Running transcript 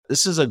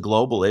a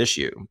global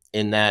issue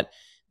in that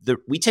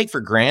we take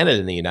for granted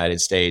in the United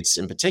States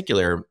in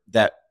particular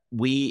that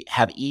we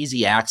have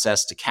easy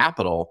access to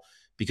capital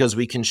because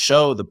we can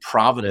show the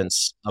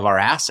provenance of our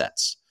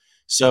assets.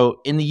 So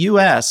in the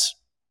US,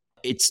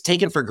 it's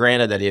taken for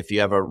granted that if you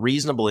have a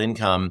reasonable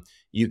income,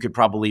 you could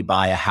probably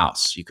buy a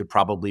house, you could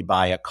probably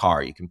buy a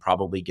car, you can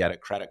probably get a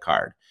credit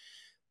card.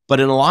 But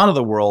in a lot of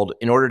the world,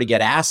 in order to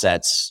get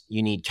assets,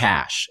 you need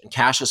cash. And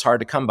cash is hard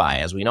to come by.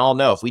 As we all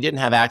know, if we didn't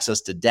have access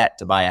to debt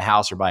to buy a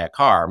house or buy a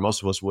car,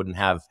 most of us wouldn't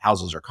have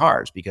houses or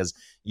cars because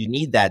you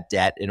need that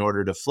debt in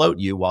order to float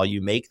you while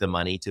you make the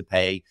money to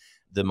pay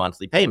the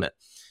monthly payment.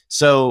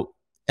 So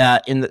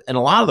in a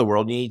lot of the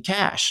world, you need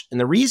cash. And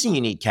the reason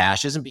you need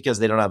cash isn't because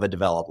they don't have a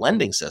developed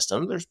lending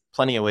system. There's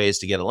plenty of ways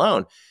to get a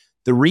loan.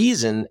 The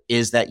reason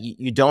is that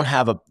you don't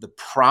have the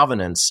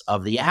provenance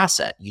of the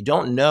asset. You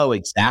don't know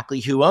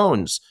exactly who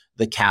owns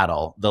the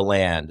cattle, the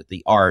land,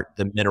 the art,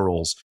 the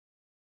minerals.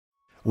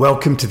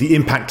 Welcome to the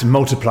Impact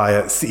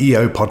Multiplier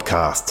CEO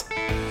podcast.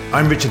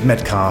 I'm Richard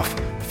Metcalf,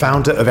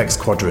 founder of X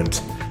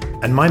Quadrant,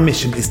 and my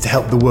mission is to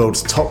help the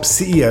world's top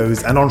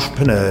CEOs and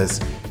entrepreneurs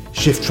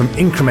shift from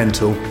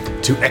incremental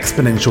to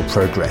exponential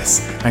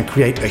progress and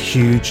create a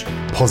huge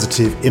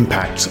positive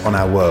impact on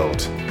our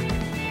world.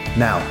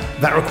 Now,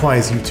 that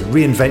requires you to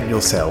reinvent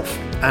yourself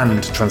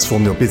and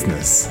transform your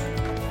business.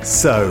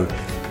 So,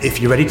 if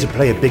you're ready to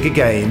play a bigger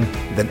game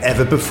than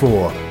ever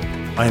before,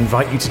 I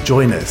invite you to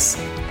join us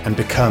and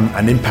become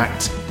an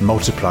Impact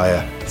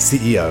Multiplier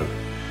CEO.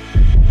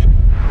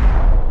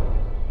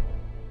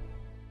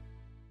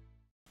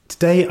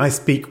 Today, I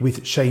speak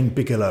with Shane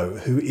Bigelow,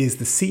 who is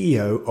the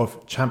CEO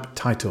of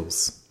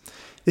CHAMPtitles.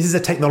 This is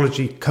a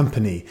technology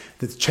company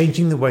that's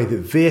changing the way that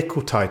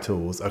vehicle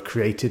titles are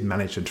created,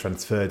 managed, and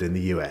transferred in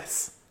the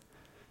US.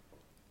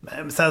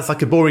 Sounds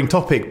like a boring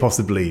topic,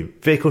 possibly,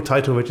 vehicle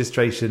title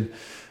registration,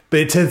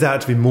 but it turns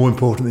out to be more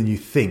important than you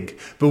think.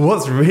 But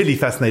what's really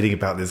fascinating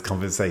about this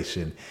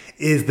conversation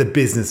is the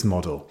business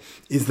model,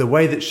 is the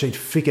way that Shane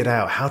figured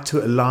out how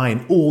to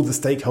align all the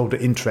stakeholder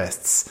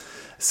interests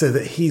so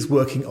that he's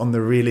working on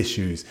the real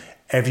issues.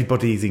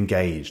 Everybody's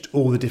engaged,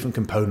 all the different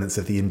components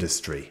of the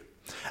industry.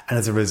 And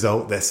as a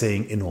result, they're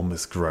seeing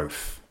enormous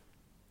growth.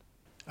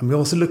 And we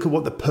also look at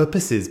what the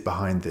purpose is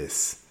behind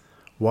this,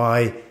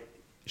 why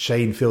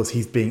Shane feels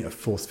he's being a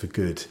force for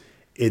good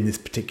in this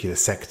particular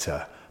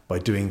sector by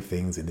doing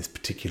things in this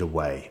particular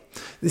way.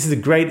 This is a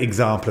great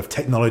example of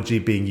technology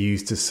being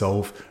used to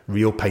solve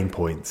real pain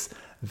points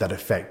that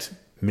affect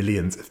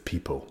millions of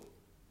people.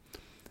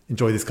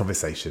 Enjoy this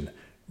conversation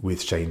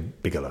with Shane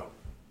Bigelow.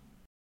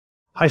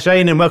 Hi,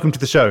 Shane, and welcome to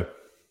the show.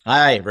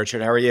 Hi,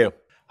 Richard. How are you?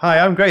 Hi,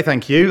 I'm great,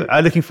 thank you.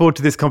 Looking forward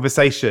to this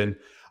conversation.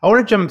 I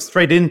want to jump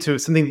straight into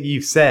something that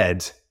you've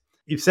said.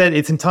 You've said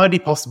it's entirely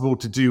possible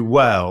to do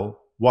well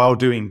while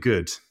doing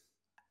good.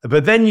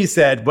 But then you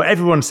said, well,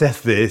 everyone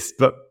says this,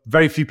 but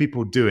very few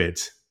people do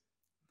it.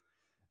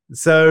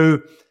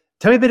 So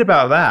tell me a bit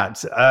about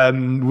that.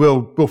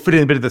 We'll fit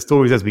in a bit of the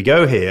stories as we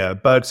go here,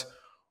 but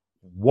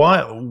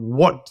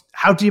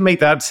how do you make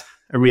that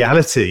a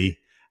reality?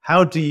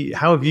 How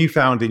have you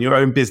found in your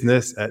own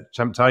business at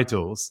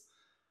CHAMPtitles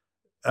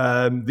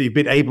that you've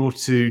been able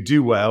to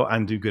do well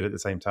and do good at the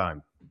same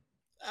time?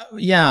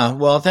 Yeah,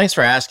 well, thanks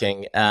for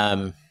asking.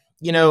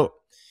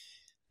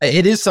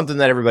 It is something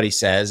that everybody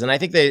says, and I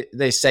think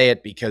they say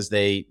it because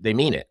they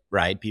mean it,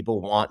 right?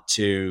 People want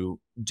to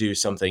do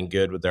something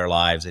good with their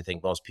lives. I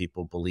think most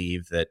people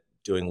believe that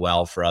doing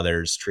well for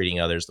others, treating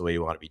others the way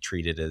you want to be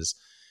treated is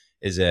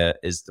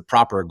the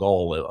proper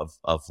goal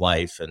of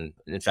life. And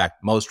in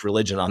fact, most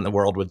religion on the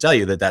world would tell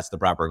you that that's the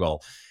proper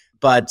goal.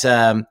 But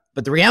the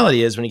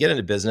reality is when you get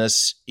into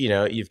business,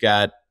 you've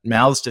got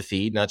mouths to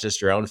feed, not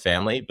just your own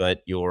family, but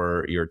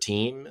your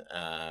team,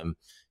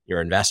 your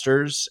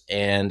investors,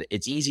 and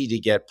it's easy to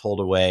get pulled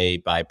away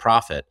by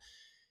profit.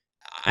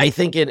 I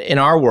think in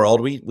our world,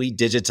 we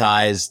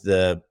digitize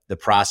the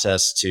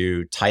process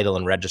to title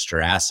and register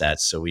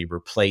assets. So we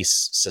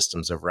replace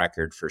systems of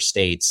record for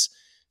states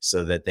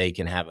so that they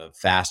can have a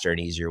faster and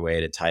easier way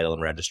to title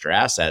and register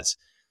assets.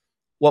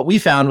 What we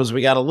found was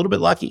we got a little bit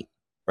lucky,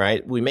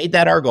 right? We made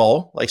that our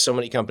goal, like so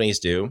many companies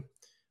do.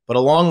 But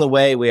along the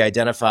way, we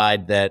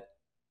identified that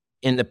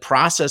in the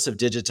process of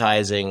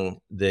digitizing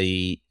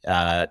the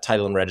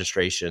title and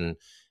registration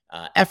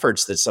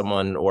efforts that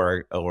someone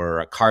or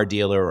a car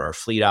dealer or a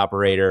fleet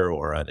operator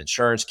or an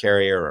insurance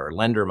carrier or a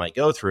lender might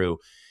go through,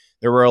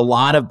 there were a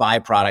lot of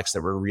byproducts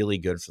that were really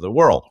good for the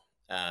world.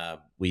 On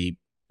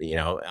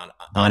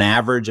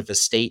average, if a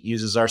state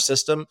uses our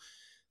system,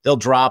 they'll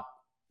drop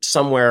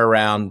somewhere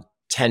around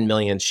 10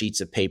 million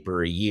sheets of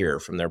paper a year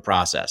from their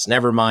process.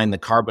 Never mind the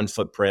carbon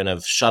footprint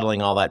of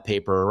shuttling all that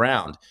paper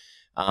around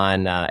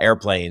on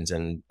airplanes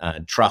and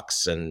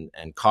trucks and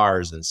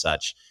cars and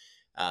such.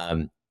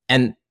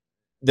 And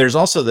there's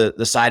also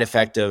the side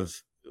effect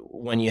of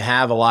when you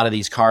have a lot of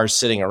these cars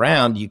sitting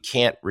around, you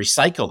can't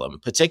recycle them,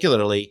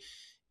 particularly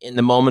in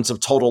the moments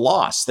of total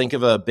loss. Think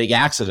of a big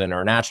accident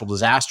or a natural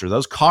disaster.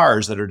 Those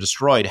cars that are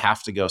destroyed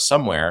have to go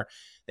somewhere.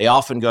 They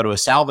often go to a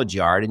salvage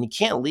yard, and you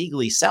can't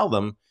legally sell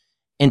them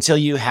until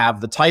you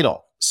have the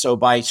title. So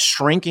by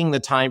shrinking the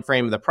time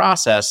frame of the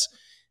process,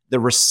 the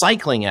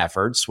recycling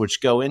efforts,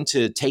 which go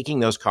into taking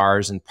those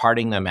cars and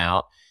parting them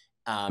out,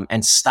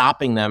 and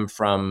stopping them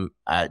from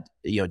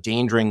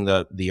endangering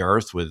the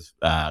earth with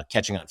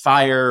catching on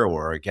fire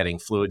or getting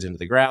fluids into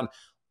the ground,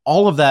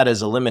 all of that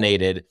is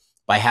eliminated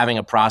by having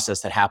a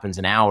process that happens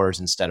in hours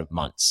instead of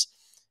months.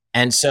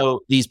 And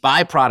so these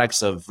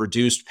byproducts of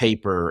reduced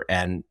paper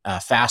and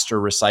faster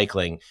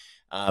recycling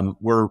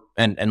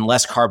and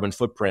less carbon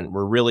footprint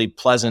were really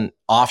pleasant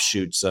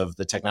offshoots of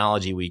the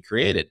technology we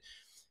created.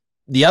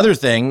 The other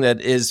thing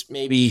that is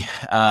maybe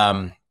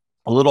a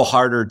little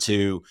harder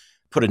to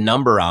put a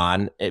number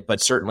on, but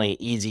certainly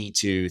easy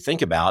to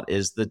think about,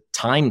 is the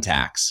time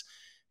tax.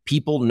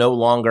 People no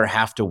longer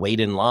have to wait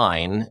in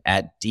line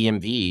at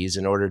DMVs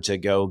in order to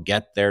go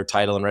get their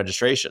title and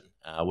registration.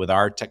 With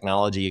our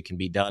technology, it can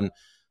be done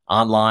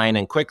online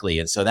and quickly.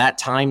 And so that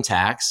time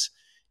tax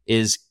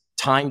is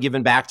time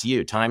given back to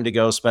you, time to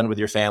go spend with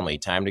your family,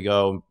 time to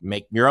go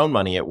make your own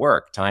money at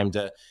work, time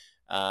to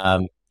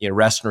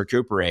rest and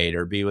recuperate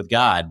or be with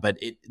God. But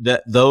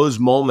those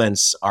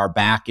moments are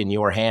back in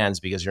your hands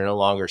because you're no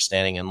longer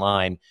standing in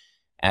line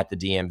at the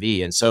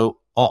DMV. And so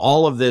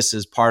all of this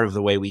is part of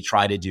the way we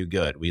try to do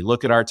good. We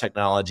look at our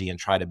technology and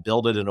try to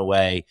build it in a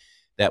way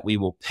that we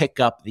will pick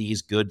up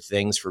these good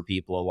things for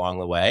people along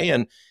the way.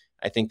 And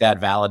I think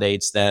that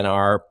validates then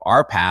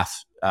our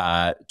path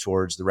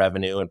towards the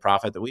revenue and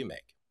profit that we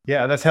make.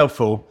 Yeah, that's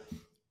helpful.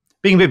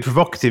 Being a bit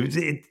provocative,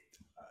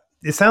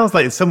 it sounds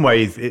like in some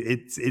ways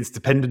it's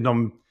dependent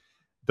on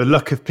the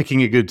luck of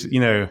picking a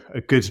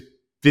good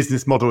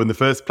business model in the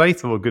first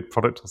place, or a good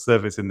product or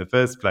service in the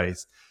first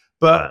place.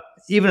 But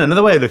even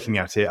another way of looking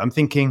at it, I'm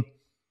thinking,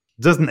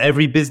 doesn't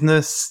every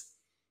business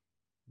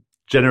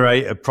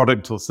generate a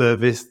product or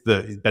service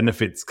that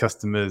benefits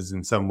customers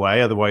in some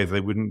way? Otherwise,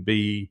 they wouldn't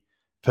be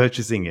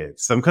purchasing it.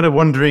 So I'm kind of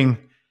wondering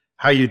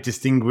how you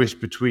distinguish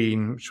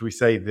between, should we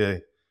say,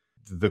 the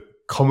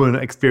common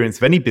experience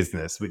of any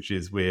business, which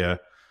is we're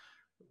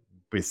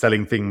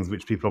selling things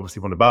which people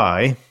obviously want to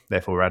buy,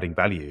 therefore we're adding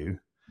value,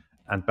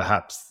 and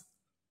perhaps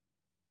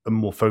a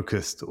more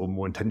focused or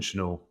more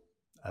intentional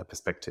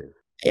perspective.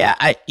 Yeah,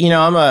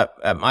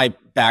 my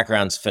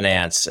background's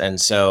finance, and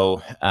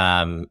so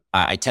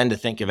I tend to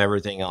think of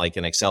everything like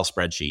an Excel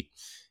spreadsheet,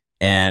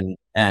 and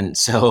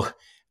so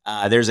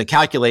there's a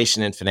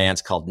calculation in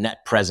finance called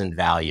net present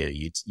value.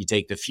 You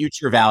take the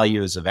future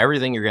values of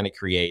everything you're going to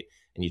create,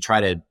 and you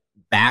try to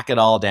back it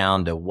all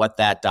down to what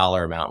that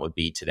dollar amount would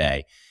be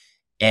today.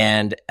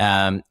 And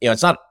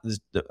it's not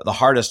the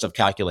hardest of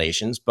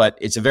calculations, but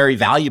it's a very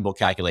valuable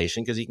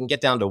calculation because you can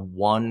get down to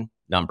one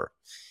number.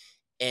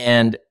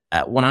 And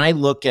when I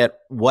look at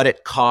what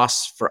it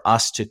costs for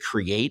us to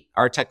create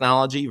our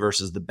technology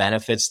versus the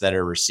benefits that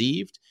are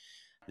received,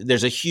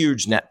 there's a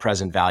huge net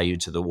present value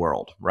to the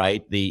world,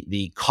 right?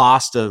 The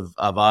cost of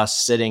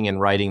us sitting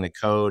and writing the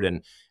code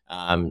and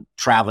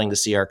traveling to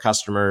see our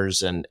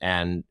customers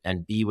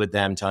and be with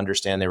them to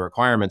understand their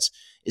requirements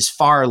is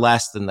far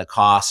less than the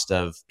cost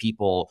of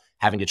people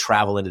having to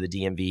travel into the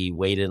DMV,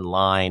 wait in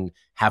line,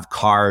 have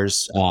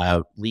cars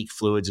leak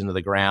fluids into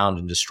the ground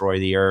and destroy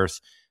the earth,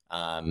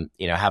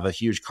 have a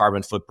huge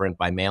carbon footprint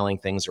by mailing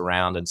things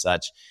around and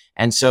such.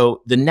 And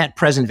so the net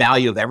present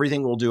value of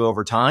everything we'll do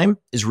over time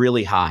is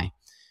really high.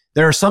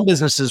 There are some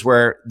businesses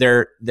where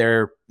their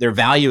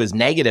value is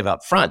negative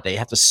up front. They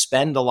have to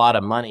spend a lot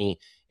of money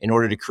in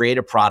order to create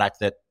a product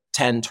that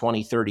 10,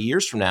 20, 30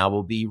 years from now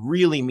will be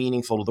really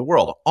meaningful to the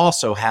world.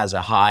 Also has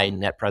a high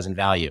net present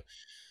value.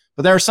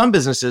 But there are some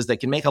businesses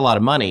that can make a lot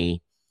of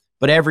money,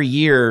 but every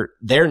year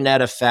their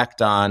net effect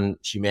on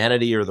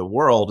humanity or the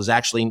world is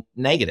actually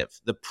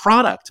negative. The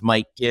product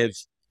might give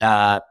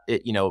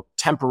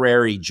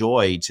temporary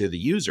joy to the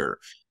user,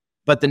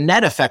 but the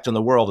net effect on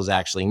the world is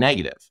actually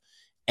negative.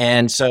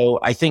 And so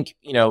I think,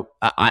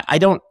 I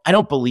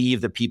don't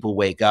believe that people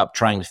wake up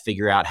trying to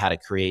figure out how to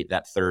create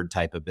that third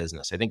type of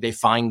business. I think they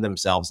find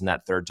themselves in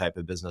that third type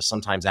of business,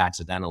 sometimes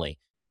accidentally.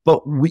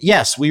 But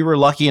we were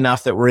lucky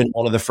enough that we're in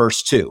one of the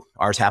first two.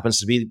 Ours happens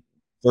to be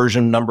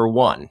version number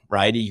one,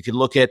 right? You could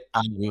look at,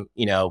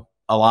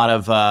 a lot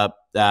of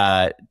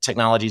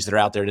technologies that are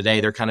out there today.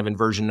 They're kind of in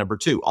version number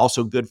two,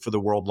 also good for the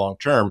world long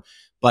term.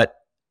 But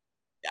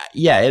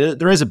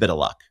there is a bit of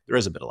luck.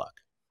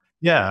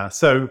 Yeah.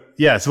 So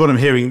what I'm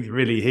hearing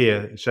really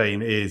here,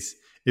 Shane, is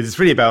it's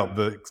really about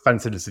the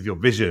expansiveness of your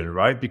vision,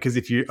 right? Because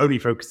if you're only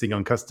focusing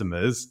on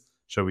customers,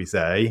 shall we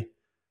say,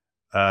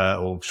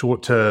 or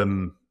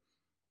short-term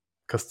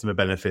customer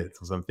benefits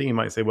or something, you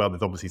might say, well,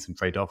 there's obviously some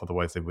trade-off,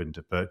 otherwise they wouldn't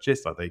have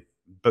purchased.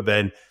 But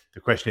then the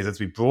question is, as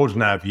we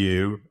broaden our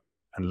view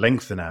and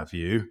lengthen our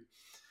view,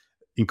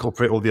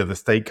 incorporate all the other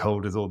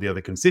stakeholders, all the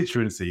other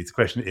constituencies, the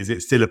question is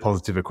it still a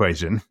positive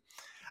equation?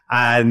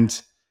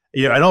 And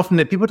and often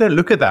people don't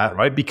look at that,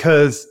 right?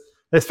 Because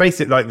let's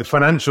face it, like the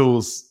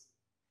financials,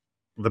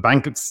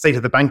 the state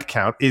of the bank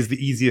account is the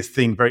easiest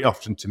thing very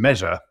often to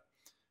measure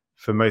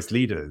for most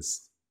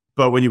leaders.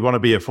 But when you want to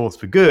be a force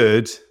for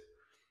good,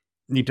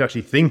 need to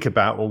actually think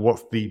about, well,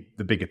 what's the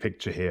bigger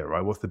picture here,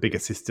 right? What's the bigger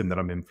system that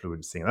I'm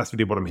influencing? And that's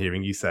really what I'm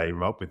hearing you say,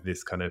 Rob, with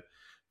this kind of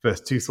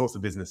first two sorts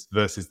of business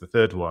versus the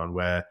third one,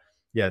 where,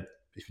 yeah,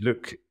 if you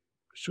look,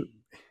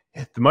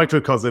 the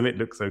microcosm, it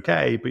looks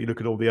okay, but you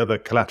look at all the other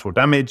collateral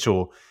damage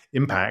or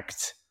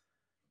impact,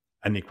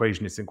 and the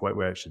equation isn't quite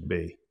where it should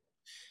be.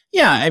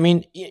 Yeah, I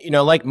mean,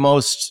 like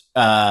most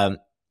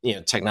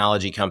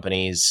technology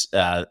companies,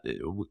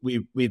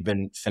 we've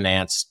been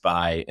financed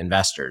by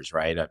investors,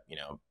 right?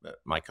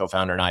 My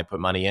co-founder and I put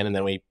money in, and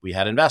then we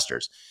had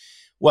investors.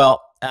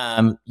 Well,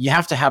 you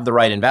have to have the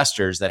right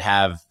investors that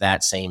have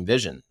that same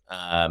vision.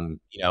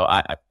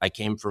 I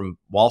came from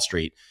Wall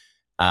Street.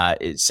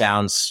 It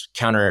sounds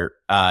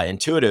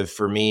counterintuitive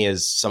for me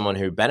as someone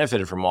who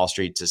benefited from Wall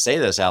Street to say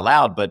this out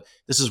loud, but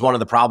this is one of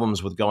the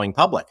problems with going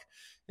public,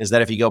 is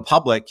that if you go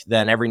public,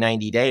 then every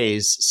 90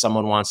 days,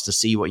 someone wants to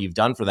see what you've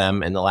done for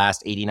them in the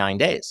last 89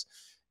 days.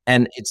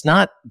 And it's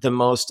not the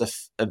most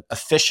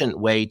efficient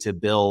way to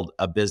build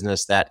a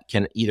business that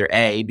can either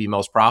A, be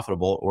most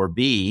profitable, or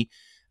B,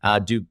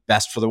 do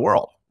best for the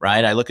world,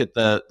 right? I look at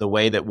the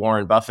way that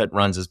Warren Buffett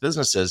runs his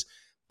businesses.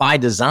 By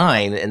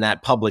design, in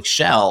that public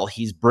shell,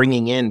 he's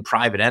bringing in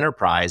private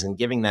enterprise and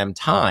giving them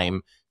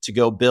time to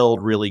go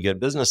build really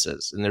good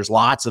businesses. And there's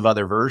lots of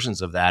other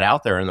versions of that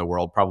out there in the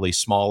world, probably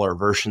smaller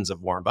versions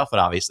of Warren Buffett,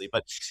 obviously,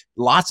 but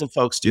lots of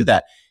folks do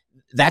that.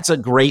 That's a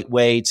great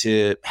way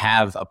to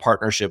have a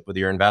partnership with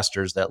your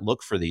investors that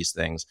look for these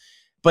things.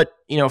 But,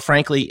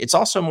 frankly, it's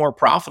also more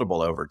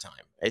profitable over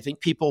time. I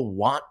think people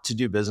want to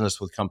do business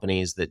with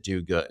companies that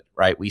do good,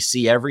 right? We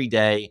see every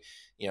day,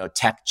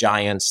 tech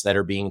giants that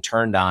are being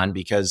turned on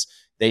because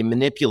they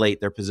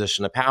manipulate their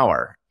position of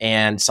power.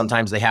 And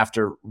sometimes they have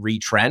to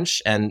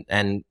retrench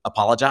and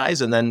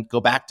apologize and then go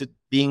back to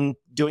doing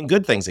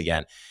good things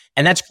again.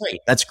 And that's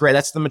great. That's great.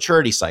 That's the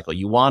maturity cycle.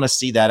 You want to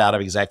see that out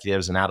of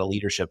executives and out of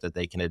leadership, that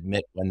they can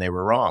admit when they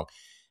were wrong.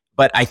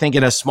 But I think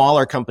in a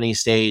smaller company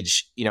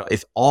stage,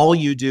 if all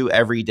you do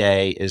every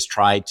day is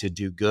try to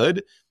do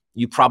good,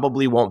 you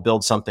probably won't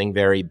build something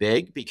very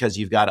big because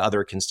you've got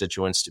other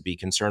constituents to be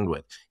concerned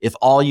with. If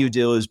all you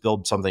do is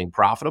build something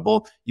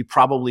profitable, you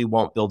probably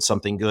won't build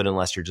something good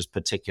unless you're just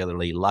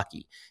particularly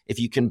lucky. If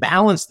you can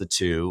balance the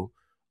two,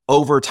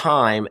 over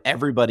time,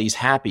 everybody's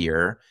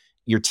happier,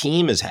 your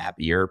team is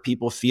happier,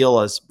 people feel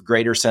a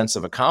greater sense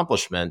of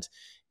accomplishment.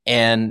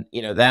 And,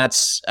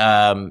 that's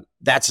a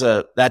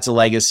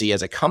legacy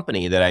as a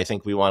company that I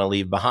think we want to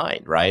leave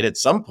behind, right? At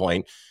some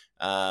point,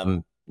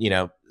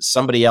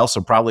 somebody else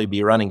will probably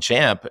be running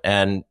Champ,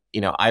 and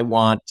I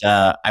want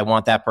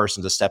that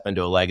person to step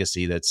into a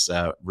legacy that's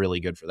really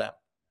good for them.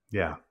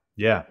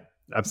 Yeah,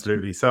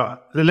 absolutely. So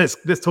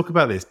let's talk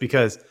about this,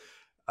 because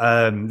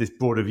this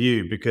broader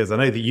view, because I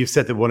know that you've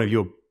said that one of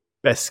your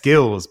best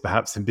skills,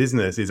 perhaps in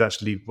business, is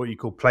actually what you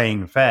call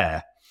playing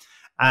fair.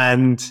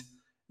 And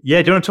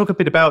yeah, do you want to talk a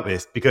bit about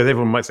this? Because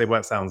everyone might say,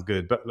 well, it sounds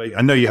good, but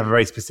I know you have a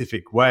very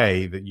specific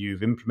way that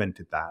you've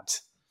implemented that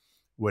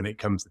when it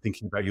comes to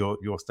thinking about your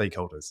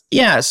stakeholders.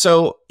 Yeah.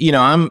 So,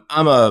 I'm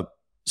a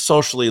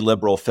socially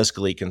liberal,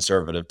 fiscally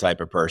conservative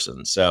type of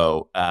person.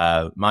 So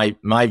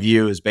my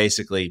view is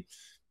basically,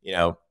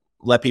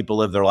 let people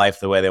live their life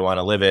the way they want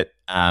to live it.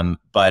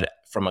 But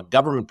from a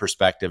government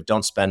perspective,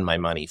 don't spend my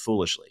money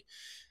foolishly.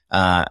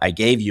 I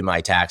gave you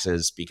my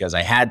taxes because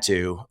I had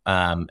to,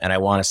 and I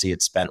want to see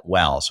it spent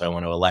well. So I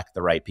want to elect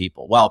the right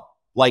people. Well,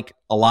 like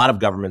a lot of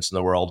governments in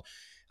the world,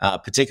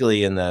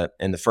 particularly in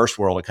the first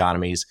world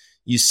economies,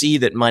 you see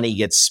that money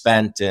gets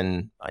spent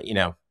in,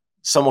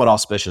 somewhat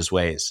auspicious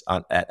ways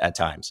at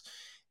times.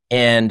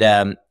 And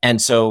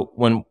so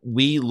when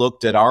we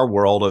looked at our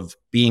world of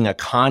being a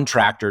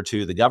contractor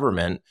to the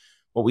government,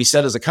 what we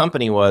said as a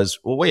company was,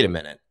 well, wait a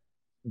minute.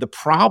 The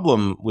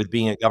problem with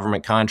being a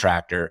government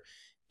contractor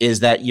is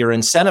that you're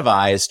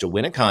incentivized to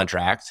win a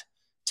contract,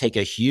 take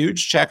a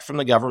huge check from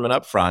the government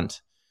up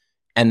front,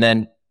 and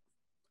then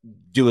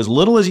do as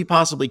little as you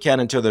possibly can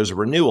until there's a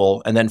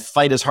renewal, and then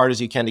fight as hard as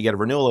you can to get a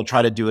renewal and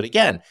try to do it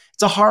again.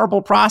 It's a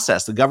horrible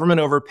process. The government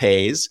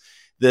overpays.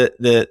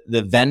 The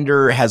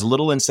vendor has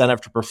little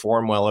incentive to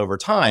perform well over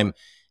time.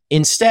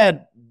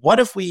 Instead, what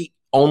if we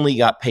only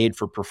got paid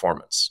for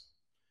performance,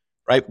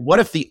 right? What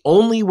if the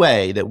only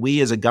way that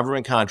we as a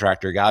government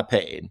contractor got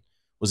paid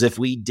was if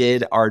we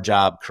did our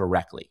job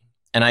correctly?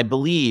 And I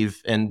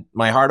believe in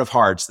my heart of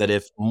hearts that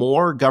if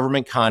more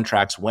government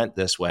contracts went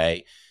this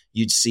way,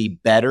 you'd see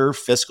better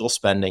fiscal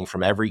spending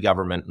from every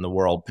government in the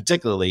world,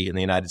 particularly in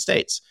the United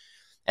States.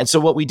 And so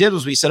what we did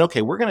was we said,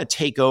 okay, we're going to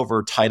take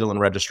over title and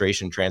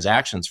registration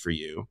transactions for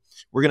you.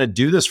 We're going to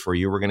do this for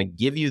you. We're going to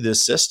give you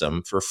this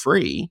system for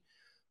free,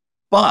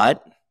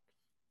 but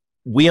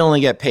we only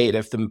get paid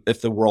if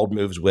the world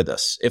moves with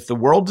us. If the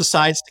world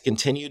decides to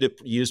continue to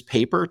use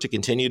paper, to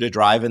continue to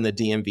drive in the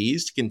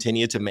DMVs, to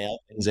continue to mail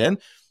things in,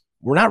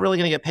 we're not really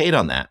going to get paid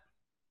on that.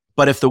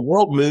 But if the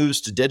world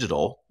moves to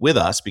digital with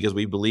us because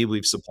we believe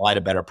we've supplied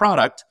a better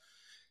product,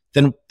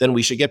 then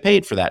we should get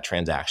paid for that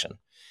transaction.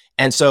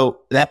 And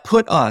so that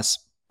put us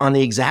on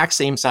the exact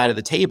same side of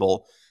the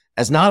table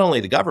as not only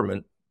the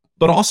government,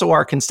 but also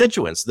our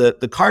constituents,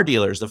 the car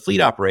dealers, the fleet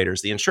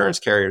operators, the insurance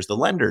carriers, the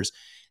lenders.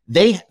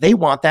 They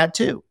want that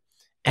too.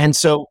 And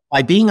so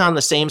by being on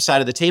the same side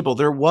of the table,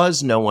 there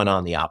was no one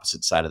on the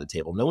opposite side of the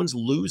table. No one's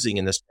losing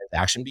in this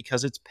transaction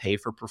because it's pay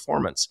for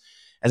performance.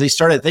 As I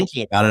started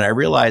thinking about it, I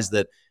realized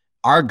that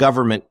our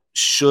government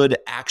should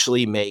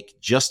actually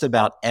make just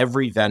about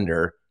every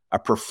vendor a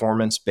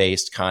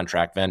performance-based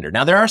contract vendor.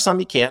 Now, there are some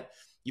you can't.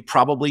 You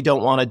probably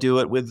don't want to do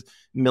it with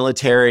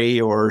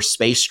military or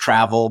space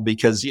travel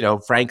because,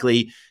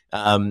 frankly,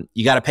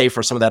 you got to pay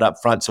for some of that up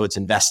front so it's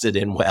invested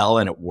in well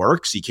and it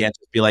works. You can't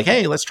just be like,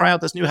 hey, let's try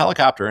out this new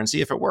helicopter and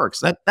see if it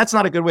works. That's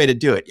not a good way to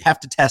do it. You have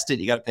to test it.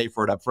 You got to pay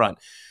for it up front.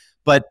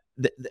 But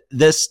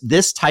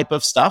this type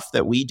of stuff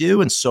that we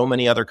do and so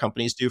many other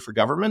companies do for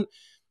government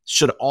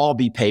should all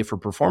be pay for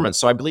performance.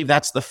 So I believe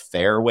that's the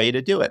fair way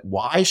to do it.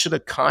 Why should a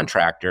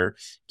contractor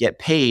get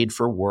paid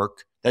for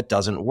work that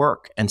doesn't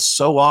work? And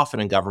so often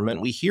in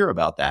government, we hear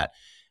about that.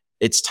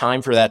 It's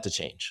time for that to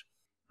change.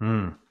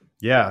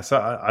 Yeah, so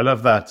I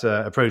love that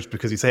approach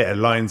because you say it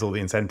aligns all the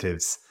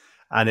incentives.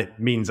 And it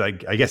means, I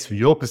guess, from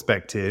your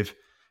perspective,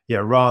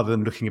 rather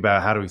than looking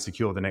about how do we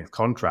secure the next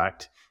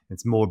contract,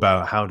 it's more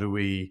about how do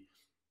we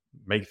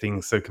make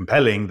things so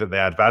compelling that they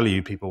add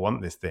value. People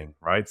want this thing,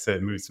 right? So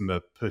it moves from a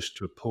push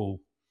to a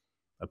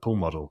pull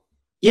model.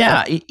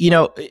 Yeah,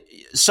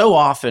 so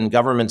often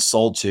government's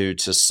sold to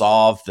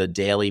solve the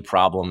daily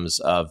problems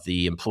of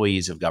the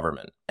employees of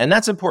government. And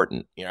that's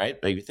important, right?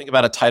 But if you think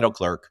about a title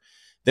clerk,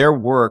 their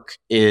work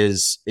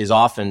is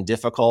often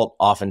difficult,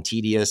 often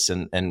tedious,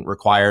 and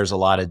requires a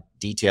lot of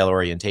detail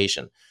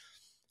orientation.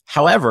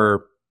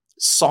 However,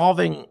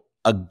 solving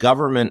a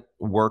government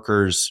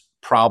worker's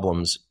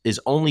problems is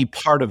only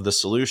part of the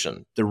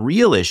solution. The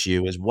real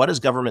issue is, what is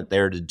government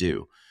there to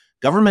do?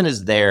 Government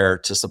is there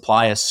to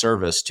supply a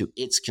service to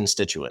its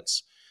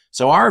constituents.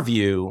 So our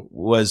view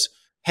was,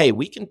 hey,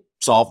 we can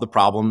solve the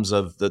problems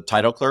of the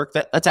title clerk.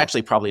 That's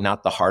actually probably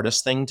not the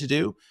hardest thing to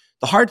do.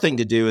 The hard thing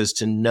to do is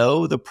to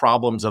know the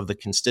problems of the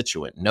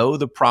constituent, know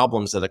the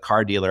problems that a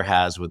car dealer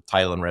has with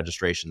title and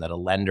registration, that a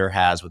lender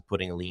has with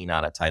putting a lien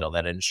on a title,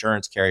 that an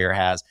insurance carrier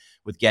has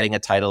with getting a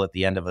title at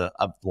the end of a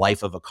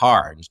life of a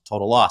car and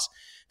total loss,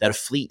 that a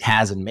fleet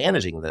has in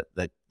managing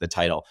the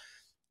title.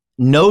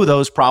 Know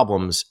those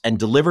problems and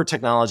deliver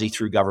technology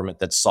through government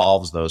that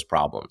solves those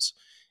problems.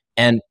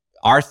 And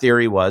our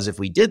theory was, if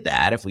we did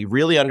that, if we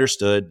really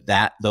understood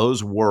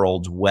those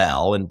worlds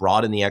well and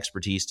brought in the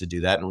expertise to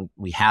do that, and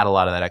we had a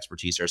lot of that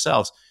expertise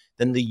ourselves,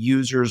 then the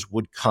users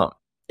would come.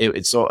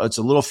 It's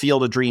a little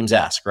Field of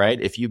Dreams-esque, right?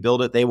 If you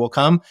build it, they will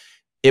come.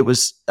 It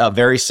was a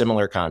very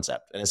similar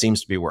concept, and it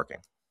seems to be working.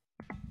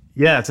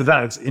 Yeah, so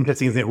that's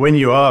interesting, isn't it? When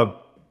you are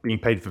being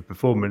paid for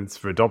performance,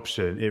 for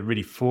adoption, it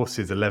really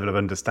forces a level of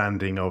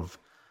understanding of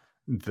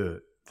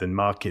the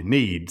market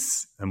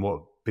needs and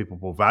what people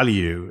will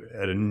value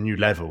at a new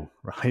level,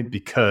 right?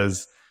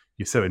 Because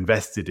you're so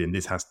invested in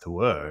this has to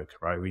work,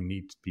 right? We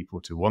need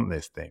people to want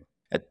this thing.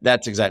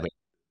 That's exactly.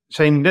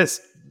 Shane, let's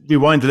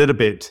rewind a little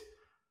bit.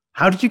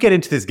 How did you get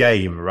into this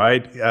game,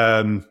 right?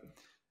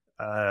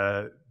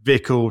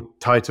 Vehicle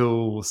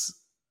titles,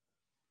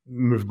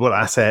 movable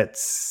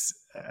assets.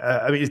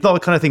 I mean, it's not the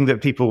kind of thing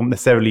that people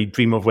necessarily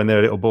dream of when they're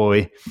a little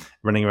boy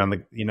running around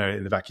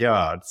in the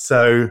backyard.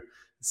 So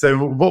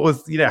what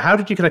was, how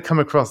did you kind of come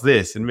across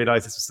this and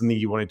realize this was something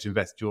you wanted to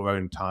invest your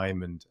own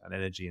time and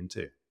energy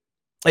into?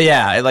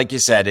 Yeah, like you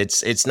said,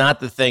 it's not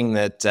the thing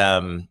that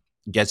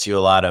gets you a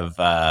lot of,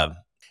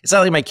 it's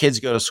not like my kids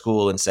go to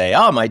school and say,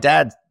 oh, my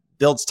dad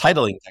builds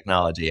titling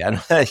technology. I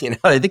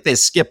think they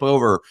skip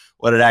over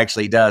what it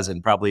actually does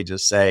and probably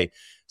just say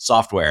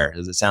software,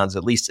 as it sounds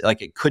at least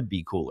like it could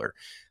be cooler.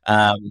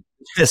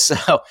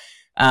 So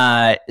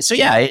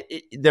yeah,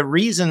 the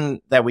reason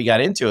that we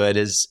got into it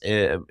is,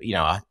 a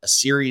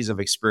series of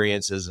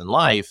experiences in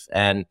life.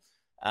 And,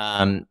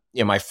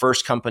 my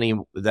first company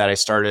that I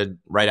started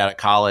right out of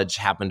college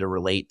happened to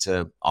relate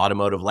to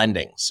automotive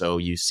lending. So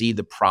you see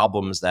the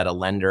problems that a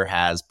lender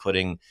has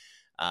putting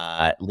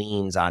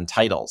liens on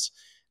titles.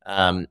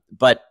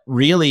 But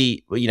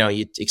really,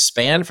 you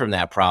expand from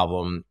that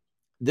problem.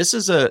 This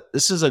is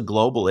a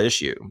global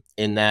issue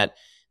in that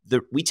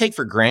we take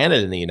for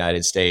granted in the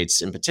United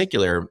States, in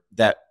particular,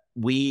 that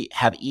we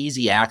have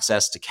easy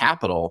access to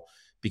capital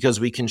because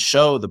we can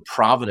show the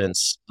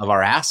provenance of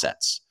our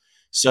assets.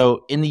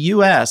 So in the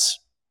US,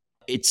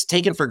 it's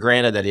taken for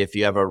granted that if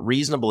you have a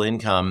reasonable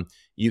income,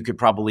 you could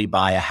probably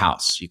buy a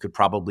house, you could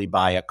probably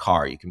buy a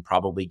car, you can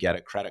probably get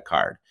a credit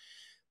card.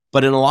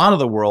 But in a lot of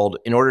the world,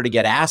 in order to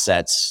get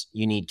assets,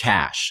 you need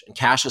cash. And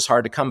cash is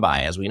hard to come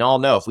by. As we all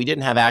know, if we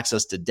didn't have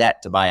access to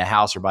debt to buy a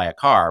house or buy a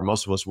car,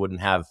 most of us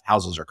wouldn't have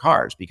houses or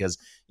cars because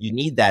you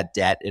need that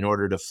debt in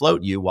order to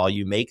float you while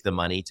you make the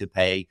money to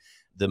pay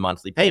the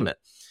monthly payment.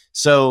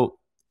 So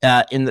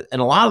in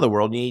a lot of the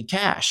world, you need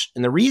cash.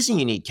 And the reason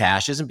you need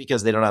cash isn't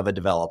because they don't have a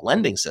developed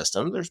lending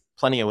system. There's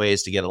plenty of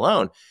ways to get a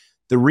loan.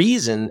 The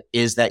reason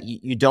is that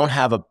you don't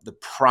have the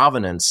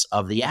provenance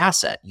of the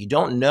asset. You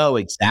don't know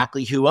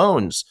exactly who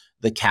owns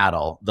the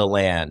cattle, the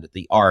land,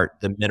 the art,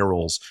 the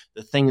minerals,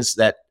 the things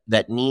that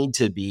need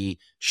to be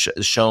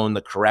shown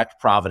the correct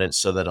provenance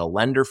so that a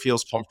lender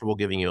feels comfortable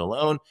giving you a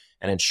loan,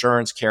 an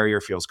insurance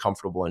carrier feels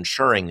comfortable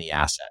insuring the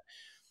asset.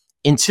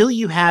 Until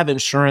you have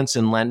insurance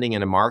and lending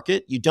in a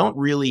market, you don't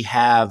really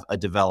have a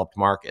developed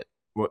market.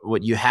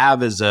 What you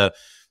have is a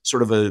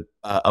sort of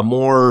a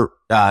more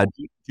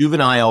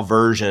juvenile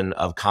version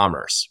of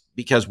commerce,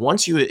 because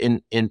once you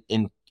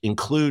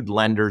include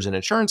lenders and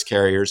insurance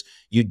carriers,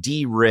 you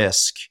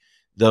de-risk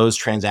those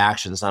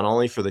transactions, not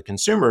only for the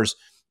consumers,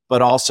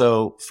 but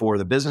also for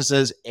the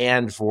businesses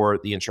and for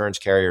the insurance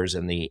carriers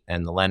and the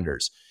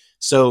lenders.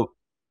 So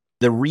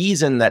the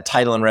reason that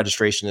title and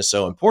registration is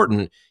so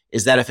important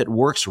is that if it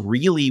works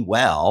really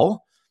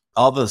well,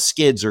 all the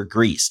skids are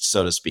greased,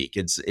 so to speak.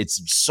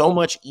 It's so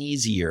much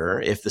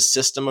easier if the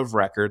system of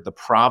record, the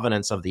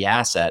provenance of the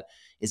asset,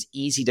 is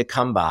easy to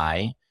come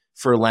by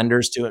for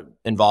lenders to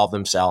involve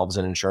themselves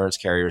and insurance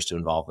carriers to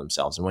involve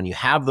themselves. And when you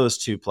have those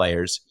two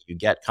players, you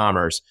get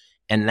commerce.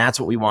 And that's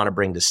what we want to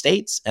bring to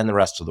states and the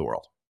rest of the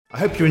world. I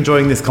hope you're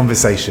enjoying this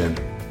conversation.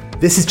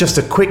 This is just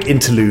a quick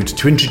interlude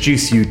to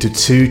introduce you to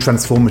two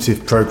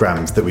transformative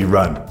programs that we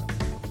run.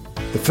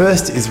 The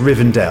first is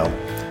Rivendell,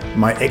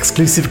 my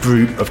exclusive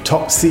group of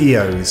top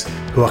CEOs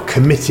who are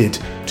committed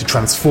to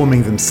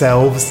transforming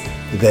themselves,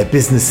 their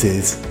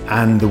businesses,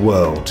 and the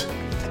world.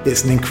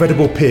 It's an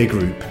incredible peer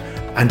group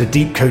and a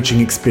deep coaching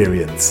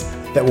experience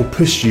that will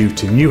push you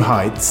to new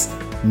heights,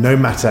 no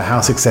matter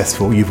how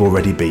successful you've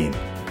already been.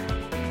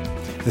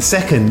 The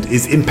second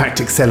is Impact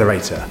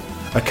Accelerator,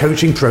 a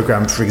coaching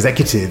program for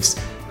executives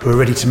who are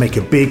ready to make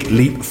a big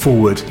leap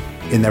forward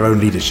in their own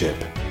leadership.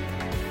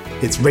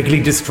 It's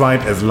regularly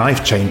described as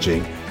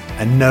life-changing,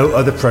 and no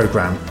other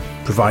program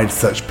provides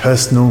such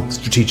personal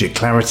strategic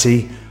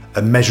clarity,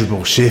 a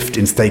measurable shift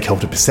in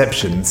stakeholder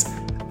perceptions,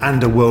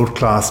 and a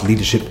world-class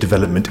leadership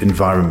development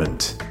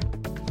environment.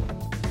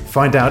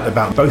 Find out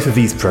about both of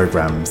these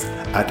programs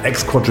at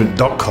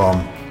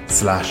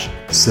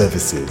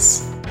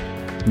xquadrant.com/services.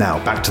 Now,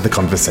 back to the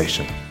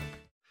conversation.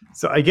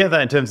 So I get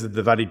that in terms of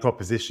the value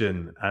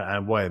proposition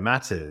and why it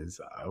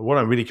matters. What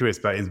I'm really curious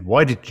about is,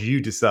 why did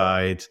you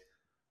decide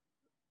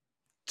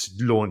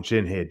to launch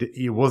in here?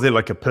 Was it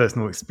like a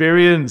personal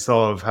experience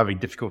of having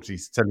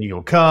difficulties selling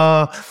your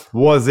car?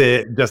 Was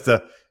it just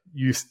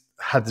you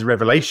had the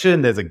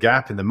revelation there's a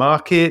gap in the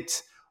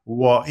market?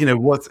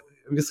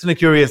 I'm just kind of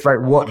curious,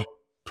 like, what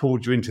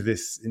pulled you into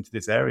this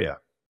area?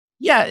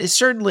 Yeah, it's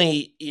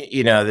certainly,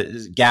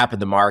 the gap in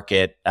the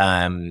market.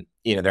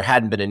 There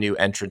hadn't been a new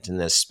entrant in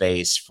this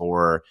space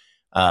for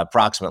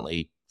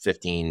approximately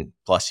 15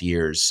 plus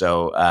years.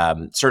 So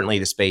certainly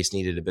the space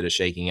needed a bit of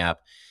shaking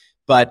up.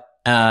 But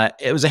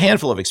it was a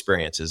handful of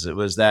experiences. It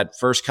was that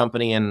first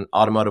company in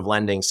automotive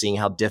lending, seeing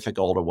how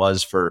difficult it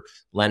was for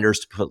lenders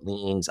to put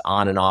liens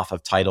on and off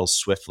of titles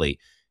swiftly.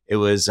 It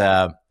was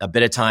a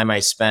bit of time I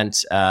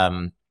spent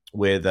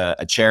with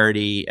a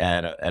charity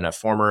and a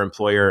former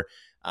employer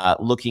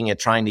looking at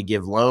trying to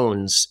give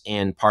loans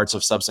in parts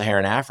of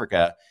sub-Saharan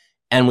Africa.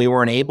 And we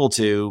weren't able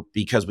to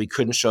because we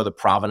couldn't show the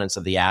provenance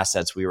of the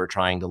assets we were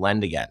trying to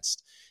lend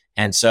against.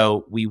 And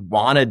so we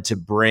wanted to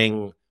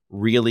bring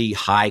really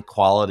high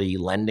quality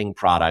lending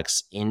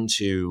products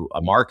into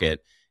a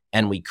market,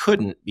 and we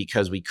couldn't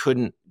because we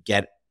couldn't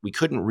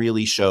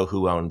really show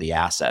who owned the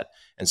asset.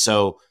 And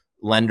so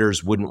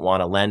lenders wouldn't want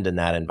to lend in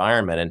that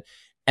environment.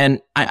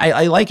 And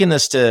I liken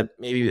this to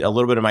maybe a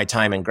little bit of my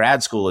time in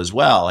grad school as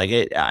well.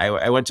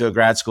 I went to a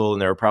grad school,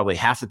 and there were probably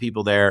half the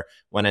people there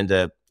went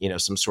into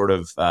some sort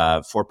of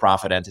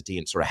for-profit entity,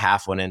 and sort of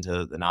half went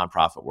into the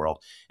nonprofit world.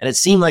 And it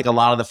seemed like a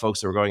lot of the folks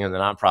that were going into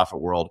the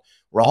nonprofit world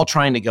were all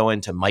trying to go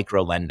into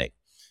micro lending,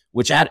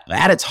 which at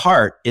its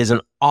heart is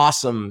an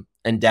awesome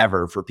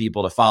endeavor for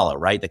people to follow,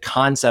 right? The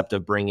concept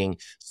of bringing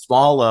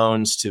small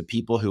loans to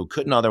people who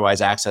couldn't otherwise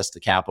access the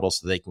capital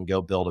so they can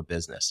go build a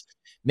business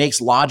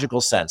makes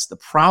logical sense. The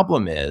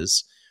problem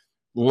is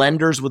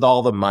lenders with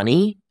all the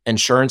money,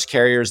 insurance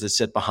carriers that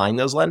sit behind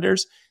those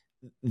lenders,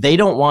 they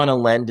don't want to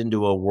lend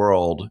into a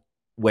world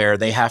where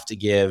they have to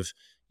give,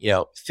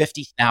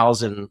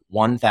 $50,000,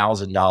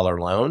 $1,000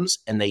 loans,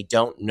 and they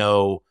don't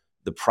know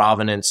the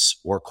provenance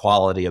or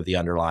quality of the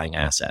underlying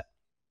asset.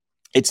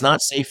 It's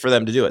not safe for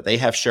them to do it. They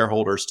have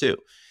shareholders too.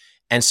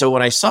 And so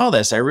when I saw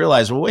this, I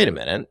realized, well, wait a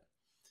minute.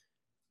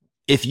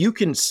 If you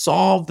can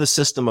solve the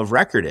system of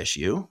record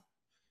issue,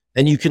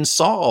 then you can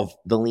solve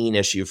the lien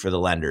issue for the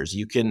lenders.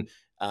 You can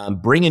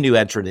bring a new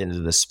entrant into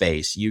the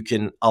space. You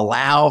can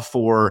allow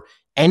for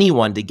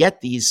anyone to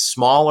get these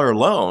smaller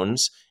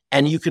loans,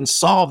 and you can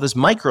solve this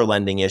micro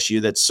lending issue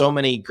that so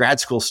many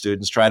grad school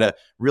students try to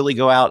really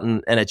go out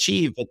and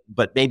achieve,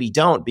 but maybe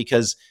don't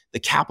because the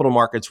capital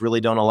markets really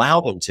don't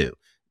allow them to.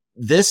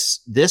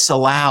 This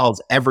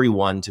allows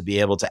everyone to be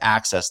able to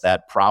access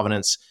that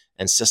provenance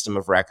and system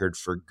of record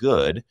for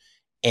good,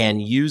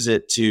 and use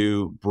it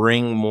to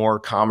bring more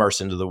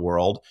commerce into the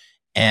world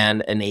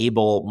and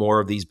enable more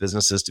of these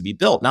businesses to be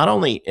built, not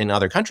only in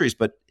other countries,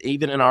 but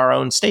even in our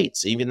own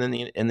states, even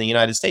in the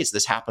United States.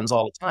 This happens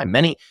all the time.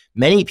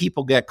 Many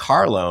people get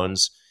car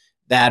loans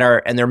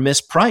and they're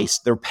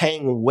mispriced. They're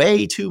paying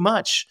way too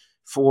much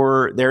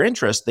for their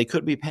interest. They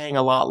could be paying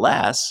a lot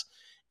less.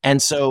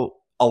 And so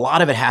a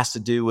lot of it has to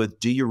do with,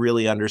 do you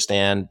really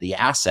understand the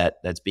asset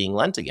that's being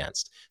lent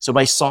against? So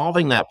by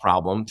solving that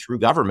problem through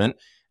government,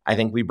 I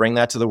think we bring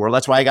that to the world.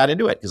 That's why I got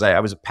into it, because I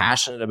was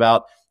passionate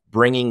about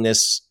bringing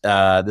this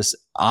this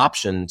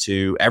option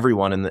to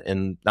everyone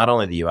in not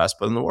only the US,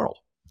 but in the world.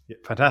 Yeah,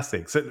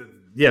 fantastic. So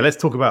yeah, let's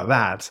talk about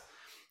that.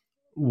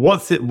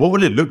 What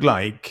will it look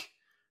like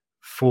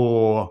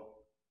for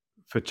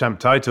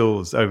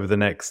CHAMPtitles over the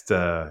next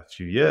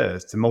few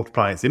years to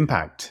multiply its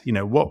impact?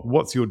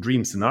 What's your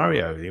dream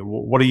scenario?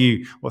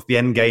 What's the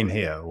end game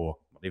here, or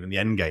not even the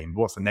end game?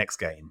 What's the next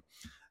game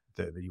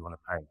that you want to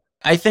play?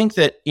 I think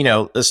that,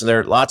 listen,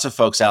 there are lots of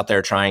folks out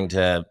there trying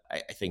to,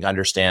 I think,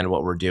 understand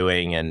what we're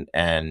doing.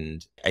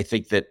 And I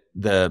think that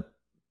if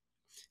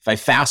I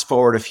fast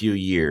forward a few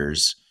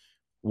years,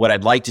 what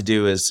I'd like to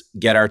do is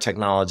get our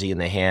technology in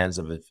the hands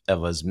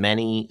of as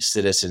many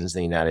citizens in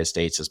the United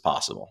States as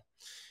possible.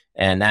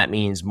 And that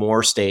means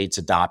more states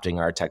adopting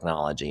our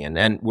technology. And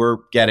then we're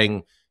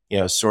getting,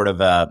 sort of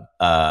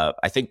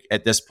I think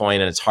at this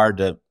point, and it's hard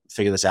to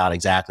figure this out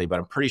exactly, but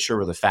I'm pretty sure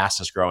we're the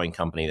fastest growing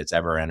company that's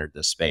ever entered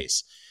this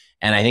space.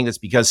 And I think that's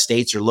because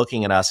states are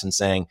looking at us and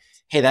saying,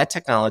 hey, that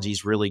technology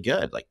is really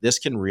good. Like, this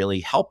can really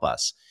help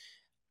us.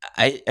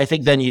 I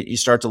think then you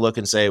start to look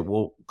and say,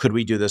 well, could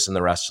we do this in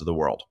the rest of the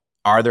world?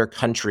 Are there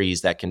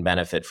countries that can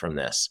benefit from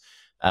this?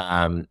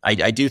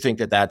 I do think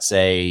that that's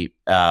a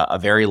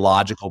very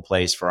logical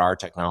place for our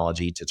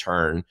technology to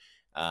turn.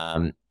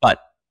 But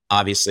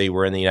obviously,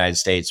 we're in the United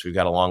States. We've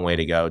got a long way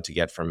to go to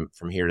get from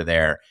here to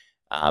there.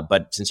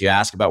 But since you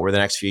ask about where the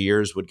next few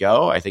years would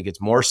go, I think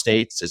it's more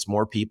states, it's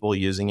more people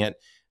using it.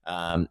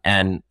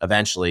 And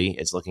eventually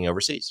it's looking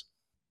overseas.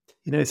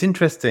 It's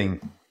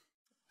interesting,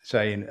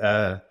 Shane.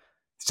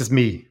 It's just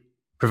me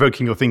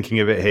provoking your thinking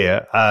of it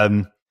here.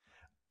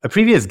 A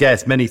previous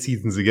guest many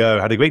seasons ago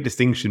had a great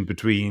distinction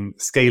between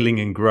scaling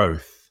and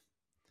growth.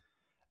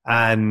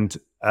 And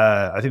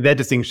I think their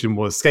distinction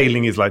was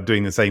scaling is like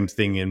doing the same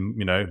thing in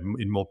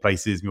more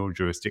places, more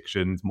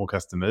jurisdictions, more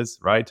customers,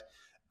 right?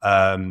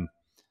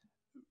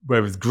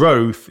 Whereas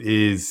growth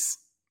is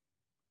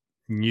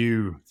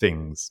new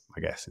things,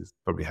 I guess, is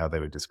probably how they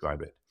would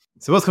describe it.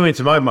 So what's coming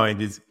into my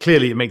mind is,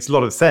 clearly it makes a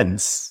lot of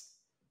sense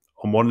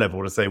on one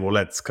level to say, well,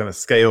 let's kind of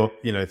scale,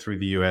 through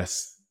the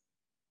US,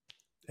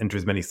 enter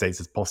as many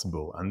states as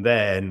possible. And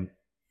then,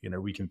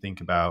 we can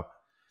think about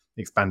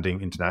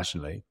expanding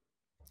internationally.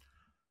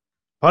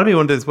 Part of me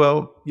wonders,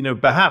 well,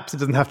 perhaps it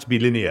doesn't have to be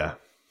linear,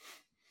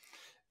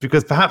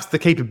 because perhaps the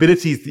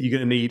capabilities that you're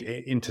going to need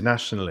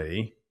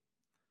internationally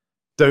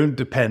don't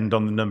depend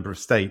on the number of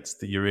states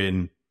that you're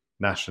in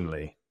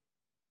nationally.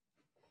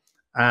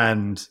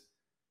 And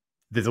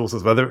there's all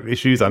sorts of other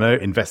issues, I know,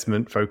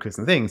 investment, focus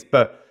and things,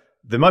 but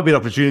there might be an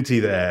opportunity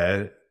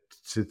there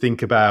to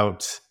think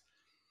about,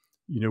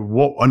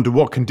 under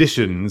what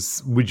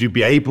conditions would you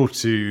be able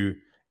to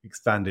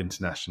expand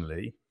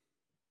internationally?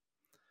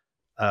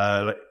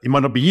 It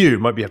might not be you,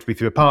 it might have to be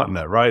through a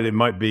partner, right? It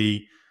might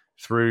be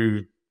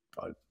through,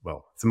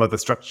 some other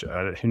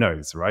structure, who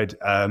knows, right?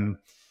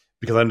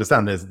 Because I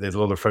understand there's a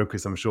lot of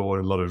focus, I'm sure,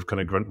 and a lot of kind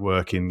of grunt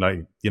work in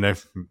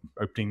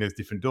opening those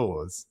different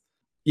doors.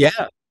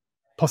 Yeah.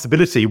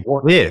 Possibility.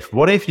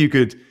 What if you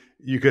could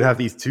have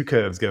these two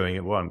curves going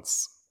at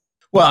once?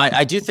 Well,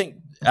 I do think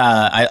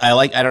I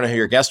like, I don't know who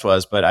your guest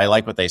was, but I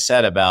like what they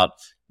said about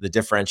the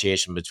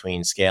differentiation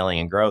between scaling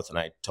and growth. And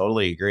I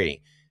totally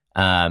agree.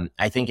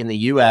 I think in the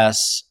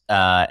US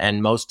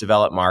and most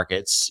developed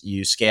markets,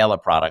 you scale a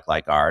product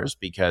like ours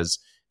because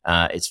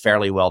it's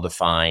fairly well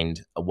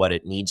defined what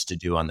it needs to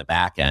do on the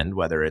back end,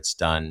 whether it's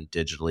done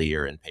digitally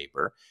or in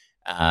paper.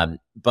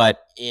 But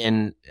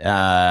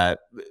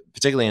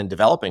particularly in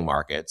developing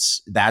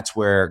markets, that's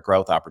where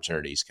growth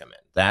opportunities come in.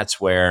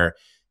 That's where,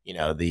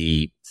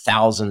 the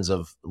thousands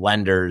of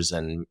lenders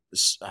and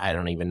I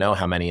don't even know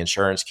how many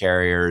insurance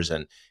carriers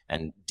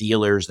and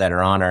dealers that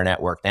are on our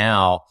network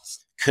now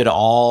could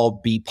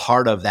all be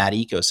part of that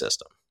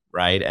ecosystem,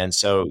 right? And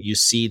so you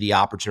see the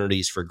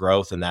opportunities for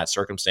growth in that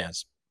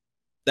circumstance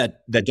that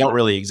don't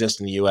really exist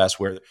in the US,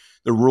 where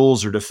the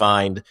rules are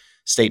defined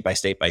state by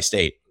state by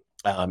state.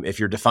 If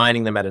you're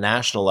defining them at a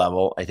national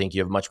level, I think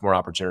you have much more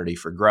opportunity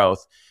for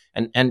growth.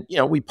 And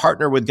we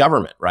partner with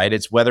government, right?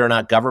 It's whether or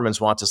not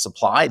governments want to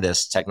supply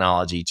this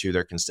technology to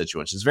their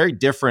constituents. It's very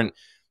different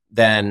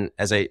than,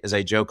 as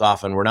I joke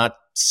often, we're not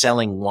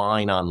selling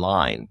wine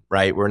online,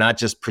 right? We're not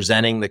just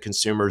presenting the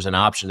consumers an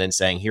option and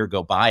saying, here,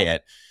 go buy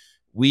it.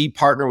 We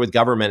partner with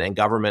government and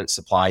government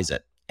supplies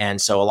it. And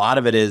so a lot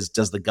of it is,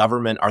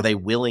 are they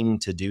willing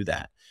to do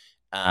that?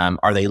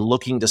 Are they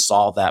looking to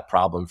solve that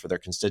problem for their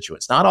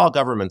constituents? Not all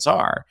governments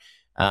are.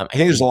 I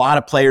think there's a lot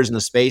of players in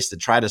the space that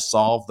try to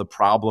solve the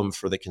problem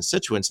for the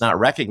constituents, not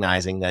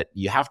recognizing that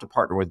you have to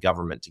partner with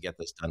government to get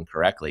this done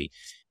correctly.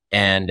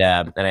 And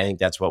I think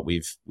that's what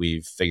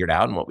we've figured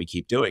out and what we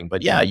keep doing.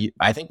 But yeah,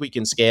 I think we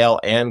can scale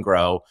and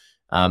grow,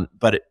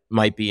 but it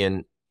might be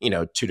in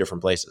two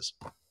different places.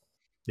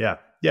 Yeah,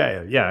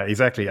 Yeah,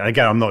 exactly. And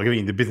again, I'm not giving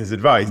you the business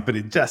advice, but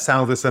it just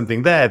sounds there's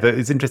something there that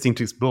is interesting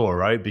to explore,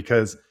 right?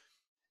 Because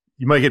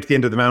you might get to the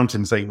end of the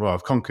mountain saying, well,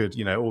 I've conquered,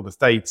 all the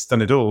states,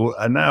 done it all.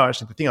 And now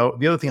actually the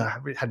other thing I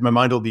had in my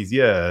mind all these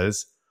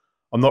years,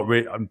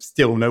 I'm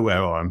still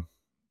nowhere on.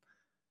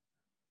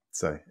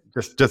 So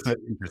just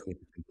interesting.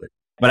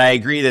 But I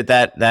agree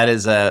that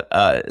is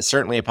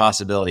certainly a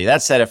possibility.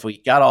 That said, if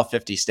we got all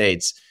 50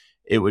 states,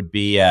 it would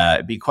be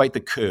quite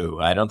the coup.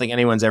 I don't think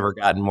anyone's ever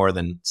gotten more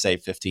than, say,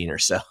 15 or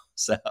so.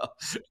 So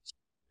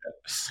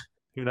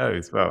who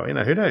knows? Well,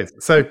 who knows?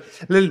 So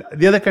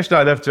the other question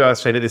I'd love to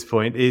ask Shane at this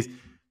point is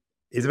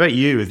about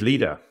you as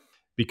leader,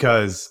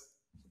 because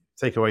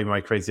take away my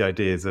crazy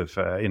ideas of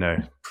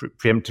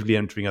preemptively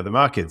entering other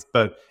markets,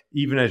 but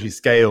even as you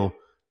scale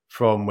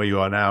from where you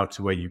are now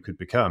to where you could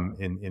become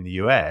in the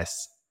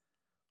US,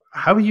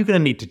 how are you going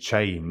to need to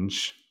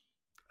change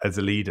as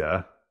a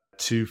leader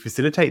to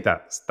facilitate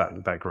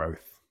that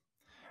growth?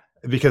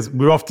 Because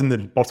we're often the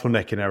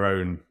bottleneck in our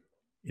own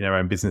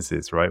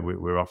businesses, right?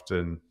 We're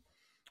often,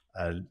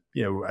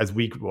 as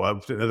we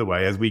grow, another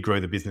way, as we grow,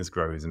 the business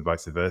grows, and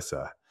vice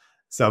versa.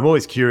 So I'm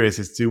always curious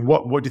as to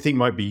what do you think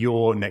might be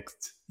your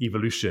next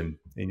evolution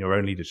in your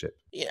own leadership?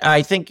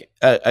 I think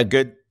a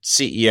good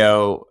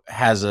CEO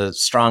has a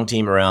strong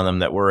team around them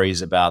that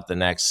worries about the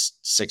next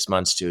 6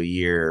 months to a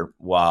year,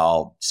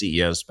 while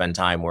CEOs spend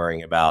time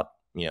worrying about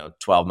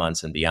 12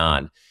 months and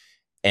beyond.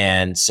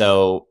 And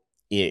so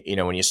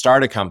when you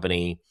start a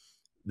company,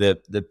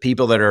 the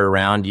people that are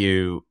around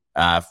you,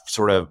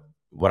 sort of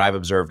what I've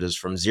observed is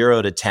from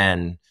 0 to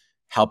 10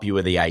 help you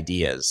with the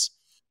ideas.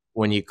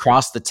 When you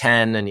cross the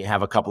 10 and you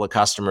have a couple of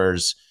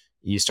customers,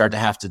 you start to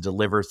have to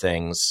deliver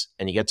things,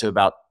 and you get to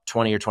about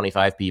 20 or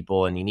 25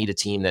 people, and you need a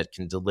team that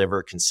can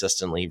deliver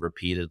consistently,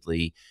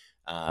 repeatedly,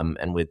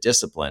 and with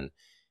discipline.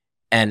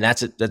 And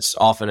that's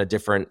often a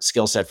different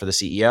skill set for the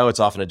CEO. It's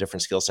often a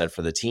different skill set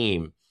for the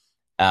team.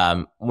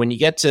 When you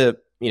get to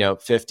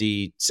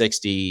 50,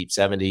 60,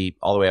 70,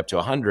 all the way up to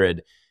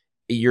 100,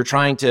 you're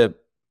trying to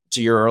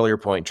your earlier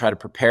point, try to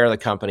prepare the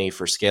company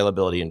for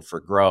scalability and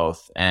for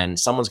growth. And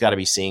someone's got to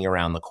be seeing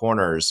around the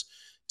corners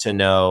to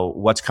know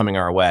what's coming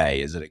our way.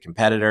 Is it a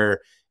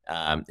competitor?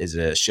 Is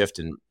it a shift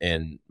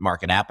in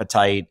market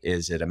appetite?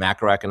 Is it a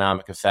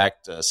macroeconomic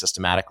effect, a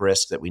systematic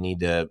risk that we need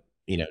to,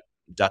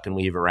 duck and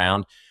weave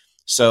around?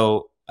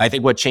 So I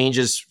think what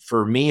changes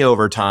for me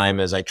over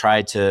time is I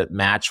try to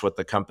match what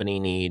the company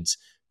needs,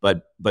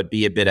 but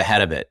be a bit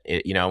ahead of it.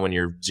 When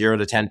you're 0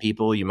 to 10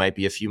 people, you might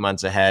be a few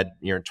months ahead.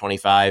 You're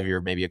 25, you're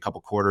maybe a couple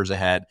quarters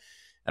ahead.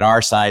 At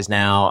our size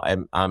now,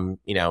 I'm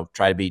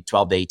try to be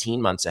 12 to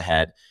 18 months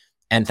ahead.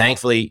 And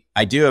thankfully,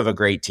 I do have a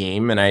great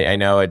team. And I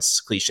know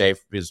it's cliche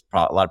because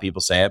a lot of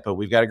people say it, but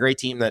we've got a great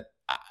team that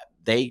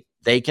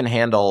they can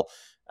handle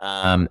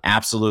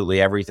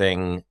absolutely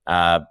everything,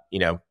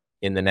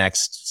 in the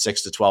next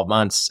 6 to 12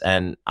 months.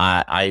 And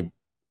I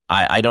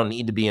don't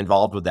need to be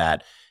involved with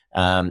that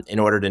in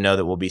order to know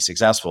that we'll be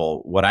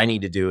successful. What I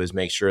need to do is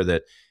make sure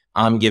that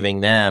I'm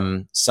giving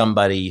them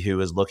somebody who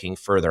is looking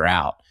further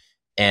out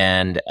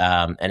and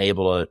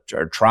able to,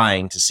 or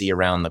trying to see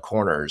around the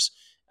corners.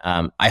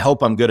 I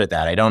hope I'm good at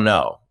that. I don't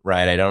know,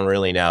 right? I don't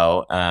really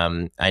know.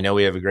 I know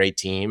we have a great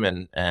team,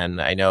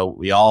 and I know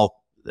we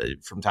all,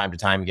 from time to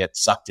time, get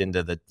sucked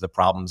into the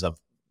problems of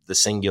the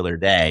singular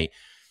day.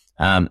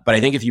 But I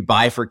think if you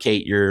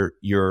bifurcate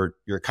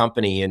your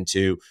company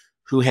into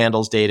who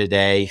handles day to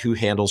day, who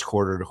handles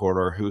quarter to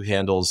quarter, who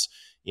handles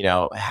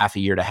half a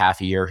year to half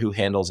a year, who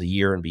handles a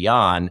year and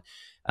beyond,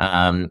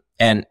 and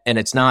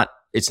it's not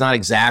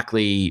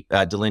exactly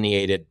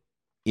delineated,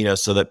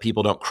 so that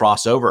people don't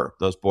cross over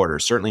those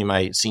borders. Certainly,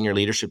 my senior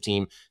leadership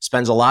team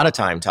spends a lot of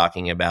time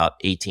talking about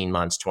 18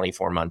 months,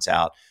 24 months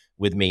out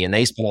with me, and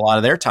they spend a lot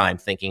of their time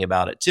thinking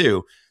about it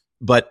too.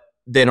 But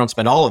they don't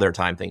spend all of their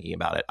time thinking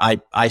about it.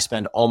 I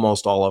spend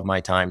almost all of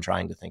my time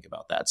trying to think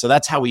about that. So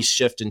that's how we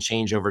shift and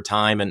change over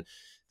time. And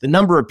the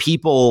number of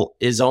people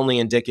is only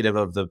indicative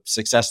of the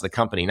success of the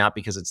company, not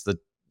because it's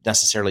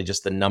necessarily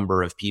just the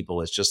number of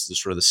people. It's just the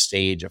sort of the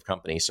stage of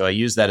company. So I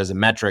use that as a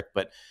metric,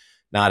 but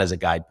not as a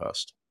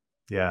guidepost.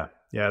 Yeah,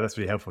 that's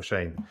really helpful,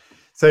 Shane.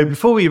 So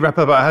before we wrap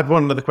up, I had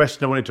one other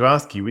question I wanted to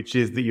ask you, which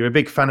is that you're a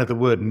big fan of the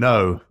word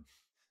no.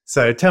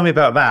 So tell me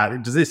about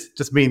that. Does this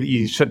just mean that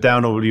you shut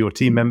down all your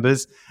team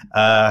members?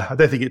 I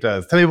don't think it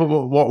does. Tell me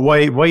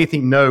why you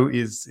think no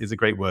is a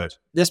great word.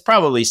 This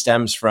probably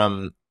stems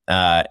from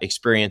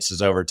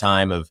experiences over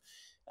time of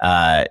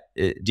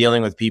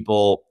dealing with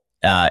people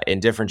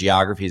in different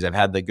geographies. I've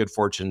had the good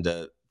fortune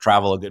to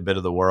travel a good bit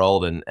of the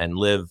world and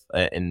live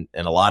in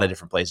a lot of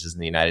different places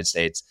in the United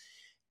States.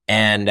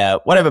 And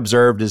what I've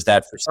observed is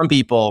that for some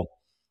people,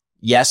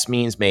 yes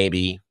means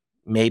maybe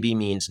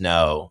means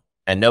no.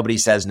 And nobody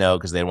says no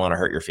because they don't want to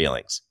hurt your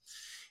feelings.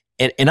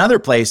 In other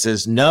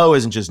places, no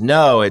isn't just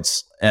no,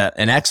 it's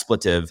an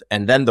expletive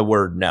and then the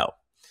word no.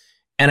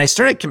 And I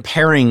started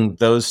comparing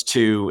those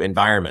two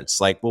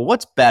environments. Like, well,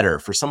 what's better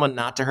for someone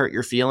not to hurt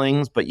your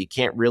feelings, but you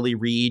can't really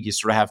read, you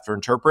sort of have to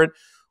interpret,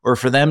 or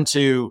for them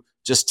to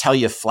just tell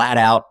you flat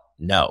out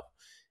no?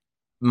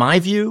 my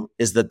view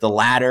is that the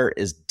latter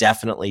is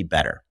definitely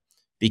better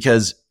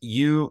because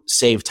you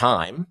save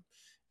time.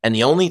 And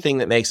the only thing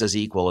that makes us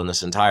equal in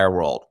this entire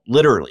world,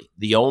 literally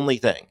the only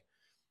thing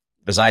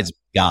besides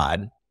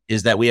God,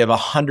 is that we have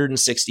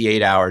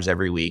 168 hours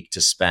every week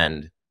to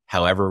spend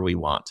however we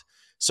want.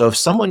 So if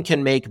someone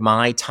can make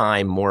my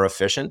time more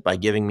efficient by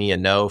giving me a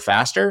no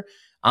faster,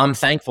 I'm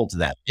thankful to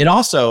that. It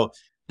also,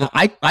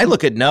 I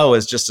look at no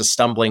as just a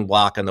stumbling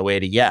block on the way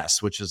to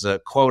yes, which is a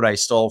quote I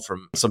stole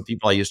from some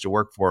people I used to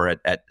work for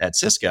at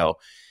Cisco.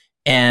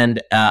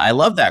 And I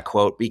love that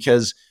quote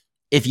because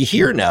if you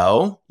hear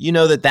no, you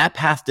know that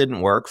path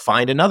didn't work,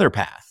 find another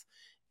path.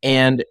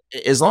 And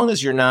as long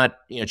as you're not,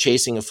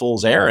 chasing a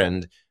fool's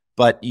errand,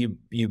 but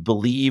you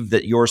believe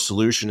that your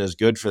solution is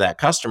good for that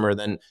customer,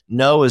 then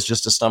no is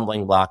just a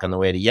stumbling block on the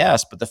way to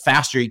yes. But the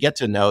faster you get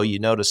to no,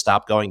 to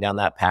stop going down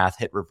that path,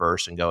 hit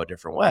reverse, and go a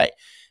different way.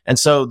 And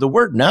so the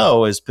word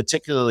no is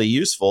particularly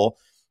useful.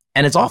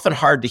 And it's often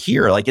hard to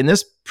hear, like in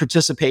this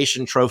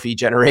participation trophy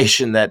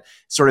generation that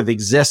sort of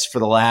exists for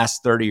the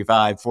last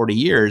 35, 40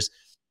 years.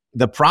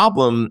 The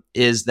problem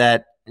is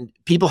that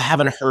people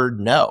haven't heard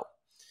no.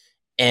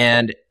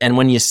 And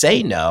when you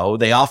say no,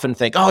 they often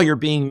think, oh, you're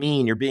being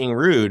mean, you're being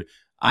rude.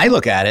 I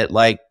look at it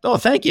like, oh,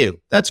 thank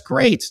you. That's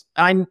great.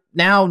 I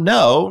now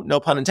know, no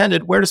pun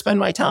intended, where to spend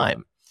my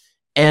time.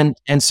 And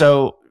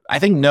so I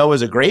think no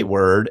is a great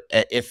word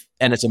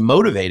and it's a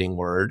motivating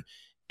word.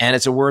 And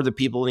it's a word that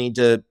people need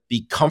to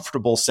be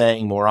comfortable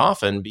saying more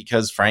often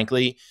because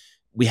frankly,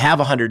 we have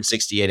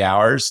 168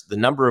 hours. The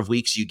number of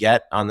weeks you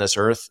get on this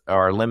earth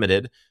are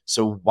limited.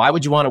 So why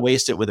would you want to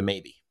waste it with a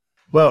maybe?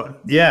 Well,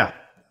 yeah.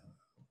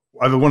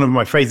 One of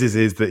my phrases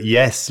is that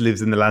yes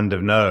lives in the land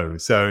of no.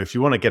 So if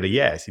you want to get a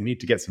yes, you need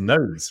to get some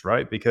no's,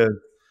 right? Because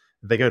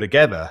they go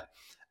together.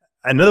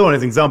 Another one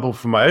is an example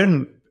from my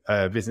own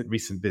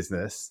recent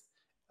business.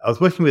 I was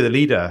working with a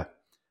leader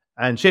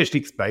and she actually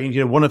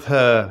explained, one of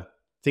her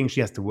things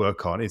she has to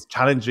work on is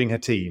challenging her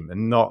team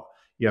and not,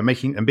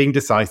 making and being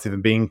decisive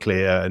and being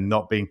clear and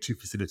not being too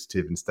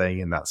facilitative and staying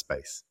in that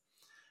space.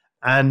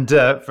 And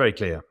very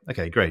clear.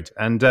 Okay, great.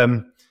 And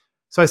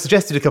so I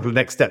suggested a couple of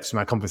next steps from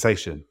our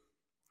conversation.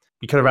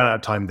 We kind of ran out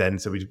of time then,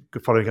 so we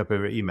were following up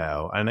over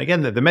email. And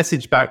again, the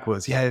message back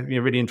was,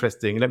 really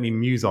interesting. Let me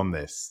muse on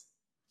this.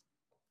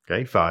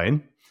 Okay,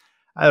 fine.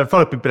 And I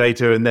followed up a bit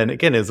later, and then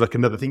again, it was like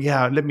another thing.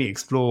 Yeah, let me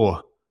explore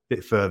a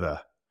bit further.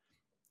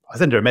 I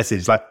sent her a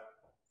message like,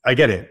 I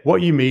get it.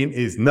 What you mean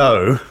is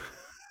no.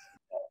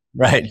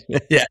 Right.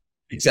 Yeah,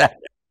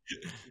 exactly.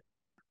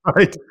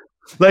 Right.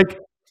 Like,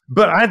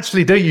 but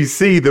actually, don't you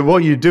see that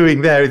what you're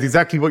doing there is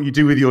exactly what you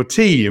do with your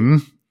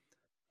team,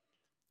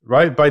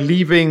 right? By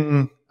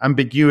leaving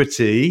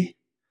ambiguity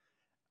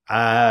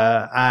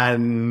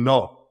and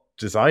not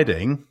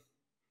deciding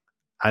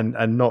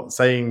and not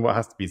saying what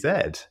has to be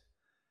said.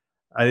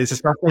 And it's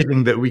just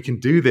fascinating that we can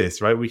do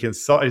this, right? We can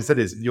start, instead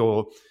is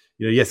your,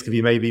 yes could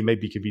be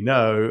maybe could be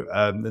no,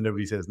 and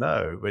nobody says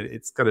no. But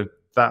it's kind of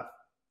that,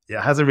 it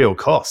has a real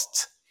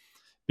cost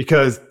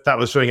because that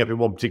was showing up in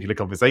one particular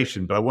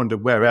conversation. But I wonder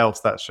where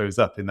else that shows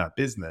up in that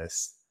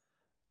business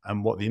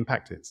and what the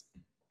impact is.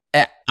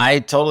 I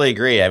totally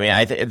agree. I mean,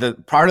 I think the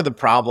part of the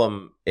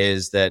problem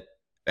is that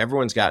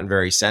everyone's gotten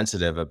very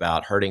sensitive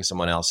about hurting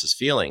someone else's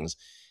feelings.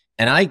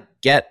 And I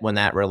get when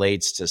that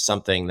relates to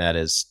something that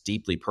is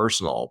deeply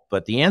personal,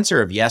 but the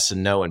answer of yes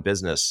and no in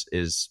business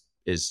is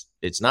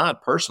it's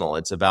not personal.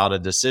 It's about a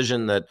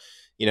decision that,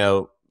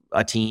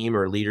 a team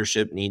or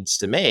leadership needs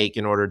to make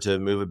in order to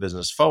move a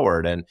business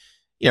forward. And,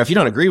 if you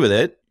don't agree with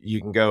it, you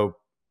can go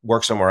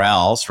work somewhere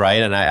else.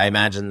 Right. And I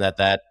imagine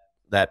that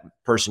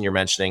person you're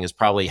mentioning is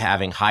probably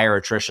having higher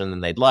attrition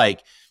than they'd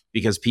like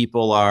because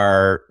people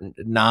are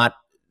not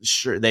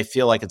sure. They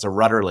feel like it's a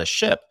rudderless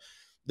ship.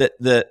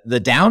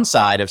 The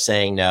downside of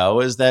saying no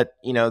is that,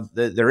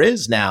 there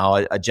is now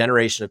a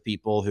generation of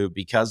people who,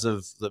 because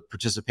of the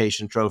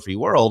participation trophy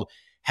world,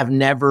 have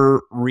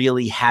never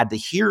really had to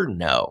hear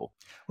no.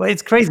 Well,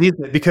 it's crazy,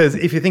 isn't it? Because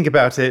if you think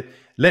about it,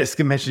 let's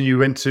imagine you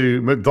went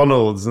to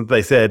McDonald's and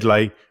they said,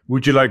 like,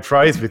 would you like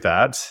fries with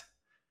that?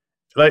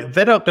 Like,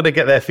 they're not going to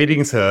get their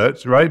feelings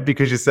hurt, right?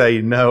 Because you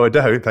say, no, I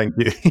don't, thank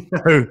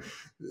you.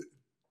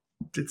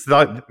 It's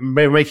like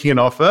making an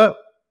offer.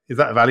 Is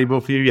that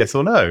valuable for you? Yes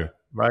or no,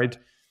 right?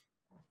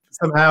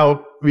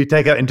 Somehow we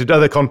take it into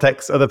other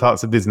contexts, other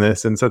parts of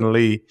business, and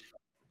suddenly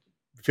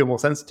feel more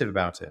sensitive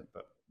about it.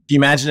 But do you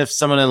imagine if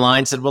someone in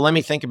line said, well, let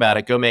me think about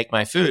it, go make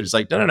my food? It's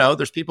like, no,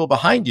 there's people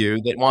behind you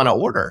that want to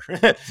order,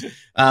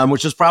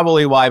 which is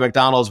probably why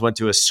McDonald's went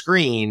to a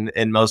screen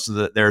in most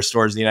of their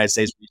stores in the United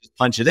States. You just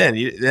punch it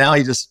in. Now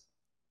you just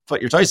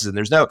put your choices in.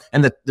 There's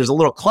a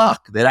little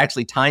clock that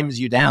actually times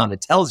you down.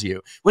 It tells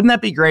you. Wouldn't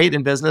that be great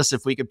in business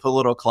if we could put a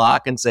little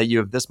clock and say you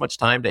have this much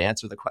time to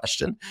answer the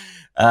question?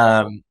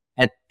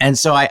 And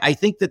so I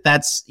think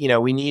that's,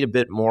 we need a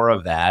bit more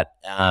of that.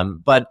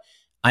 But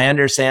I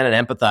understand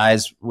and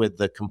empathize with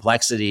the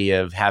complexity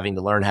of having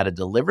to learn how to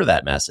deliver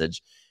that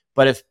message.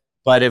 But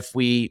if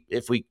we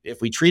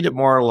treat it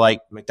more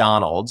like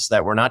McDonald's,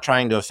 that we're not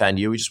trying to offend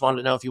you, we just wanted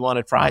to know if you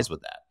wanted fries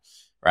with that.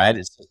 right?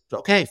 It's just,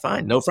 okay,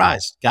 fine, no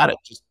fries, got it.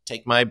 Just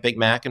take my Big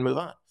Mac and move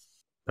on.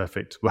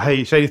 Perfect. Well,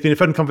 hey, Shane, it's been a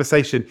fun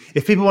conversation.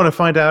 If people want to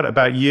find out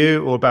about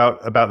you or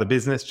about the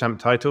business,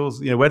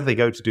 CHAMPtitles, where do they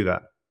go to do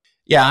that?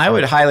 Yeah, I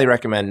would highly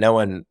recommend no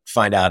one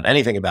find out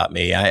anything about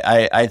me.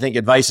 I think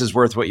advice is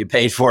worth what you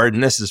paid for it,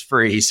 and this is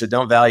free, so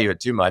don't value it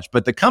too much.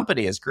 But the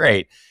company is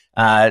great.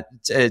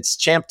 It's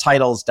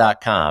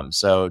CHAMPtitles.com.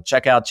 So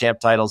check out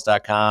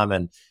CHAMPtitles.com.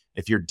 And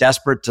if you're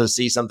desperate to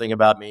see something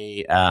about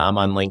me, I'm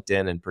on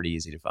LinkedIn and pretty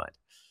easy to find.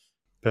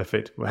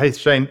 Perfect. Well, hey,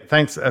 Shane,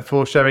 thanks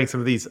for sharing some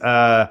of these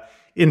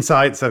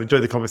insights. I've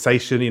enjoyed the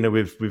conversation.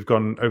 We've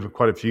gone over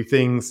quite a few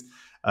things,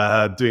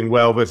 doing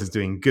well versus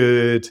doing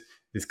good,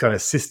 this kind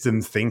of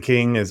systems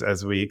thinking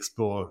as we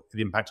explore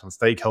the impact on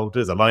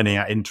stakeholders, aligning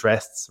our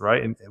interests,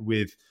 right,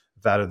 with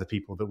that of the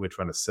people that we're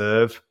trying to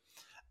serve.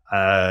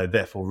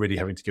 Therefore, really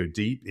having to go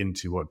deep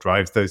into what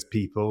drives those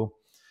people.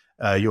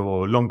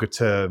 Your longer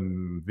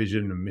term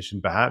vision and mission,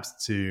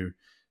 perhaps, to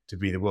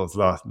be the world's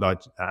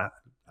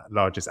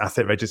largest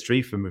asset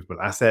registry for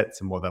movable assets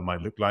and what that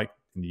might look like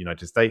in the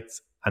United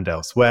States and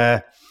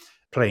elsewhere.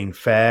 Playing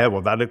fair,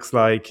 what that looks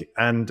like,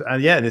 and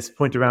this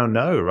point around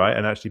right,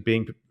 and actually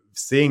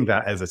seeing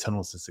that as a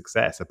tunnel to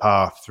success, a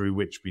path through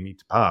which we need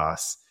to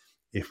pass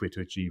if we're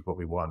to achieve what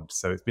we want.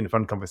 So it's been a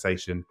fun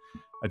conversation.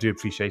 I do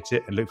appreciate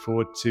it and look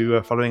forward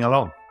to following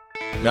along.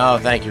 No,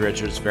 thank you,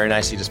 Richard. It's very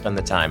nice of you to spend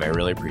the time. I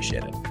really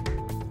appreciate it.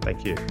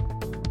 Thank you.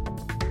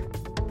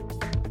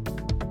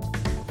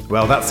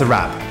 Well, that's a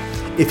wrap.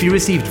 If you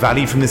received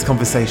value from this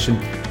conversation,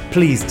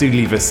 please do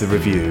leave us a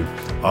review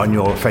on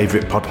your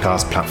favorite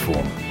podcast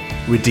platform.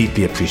 We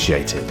deeply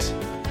appreciate it.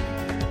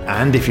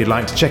 And if you'd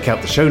like to check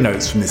out the show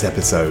notes from this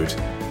episode,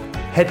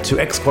 head to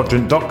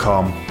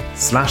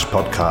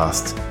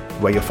xquadrant.com/podcast,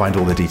 where you'll find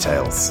all the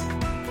details.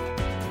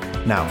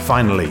 Now,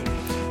 finally,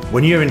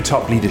 when you're in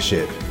top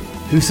leadership,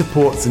 who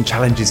supports and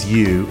challenges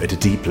you at a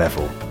deep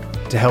level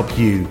to help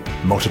you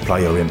multiply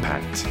your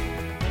impact?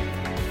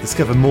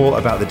 Discover more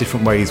about the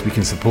different ways we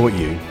can support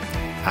you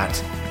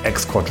at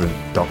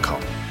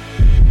xquadrant.com.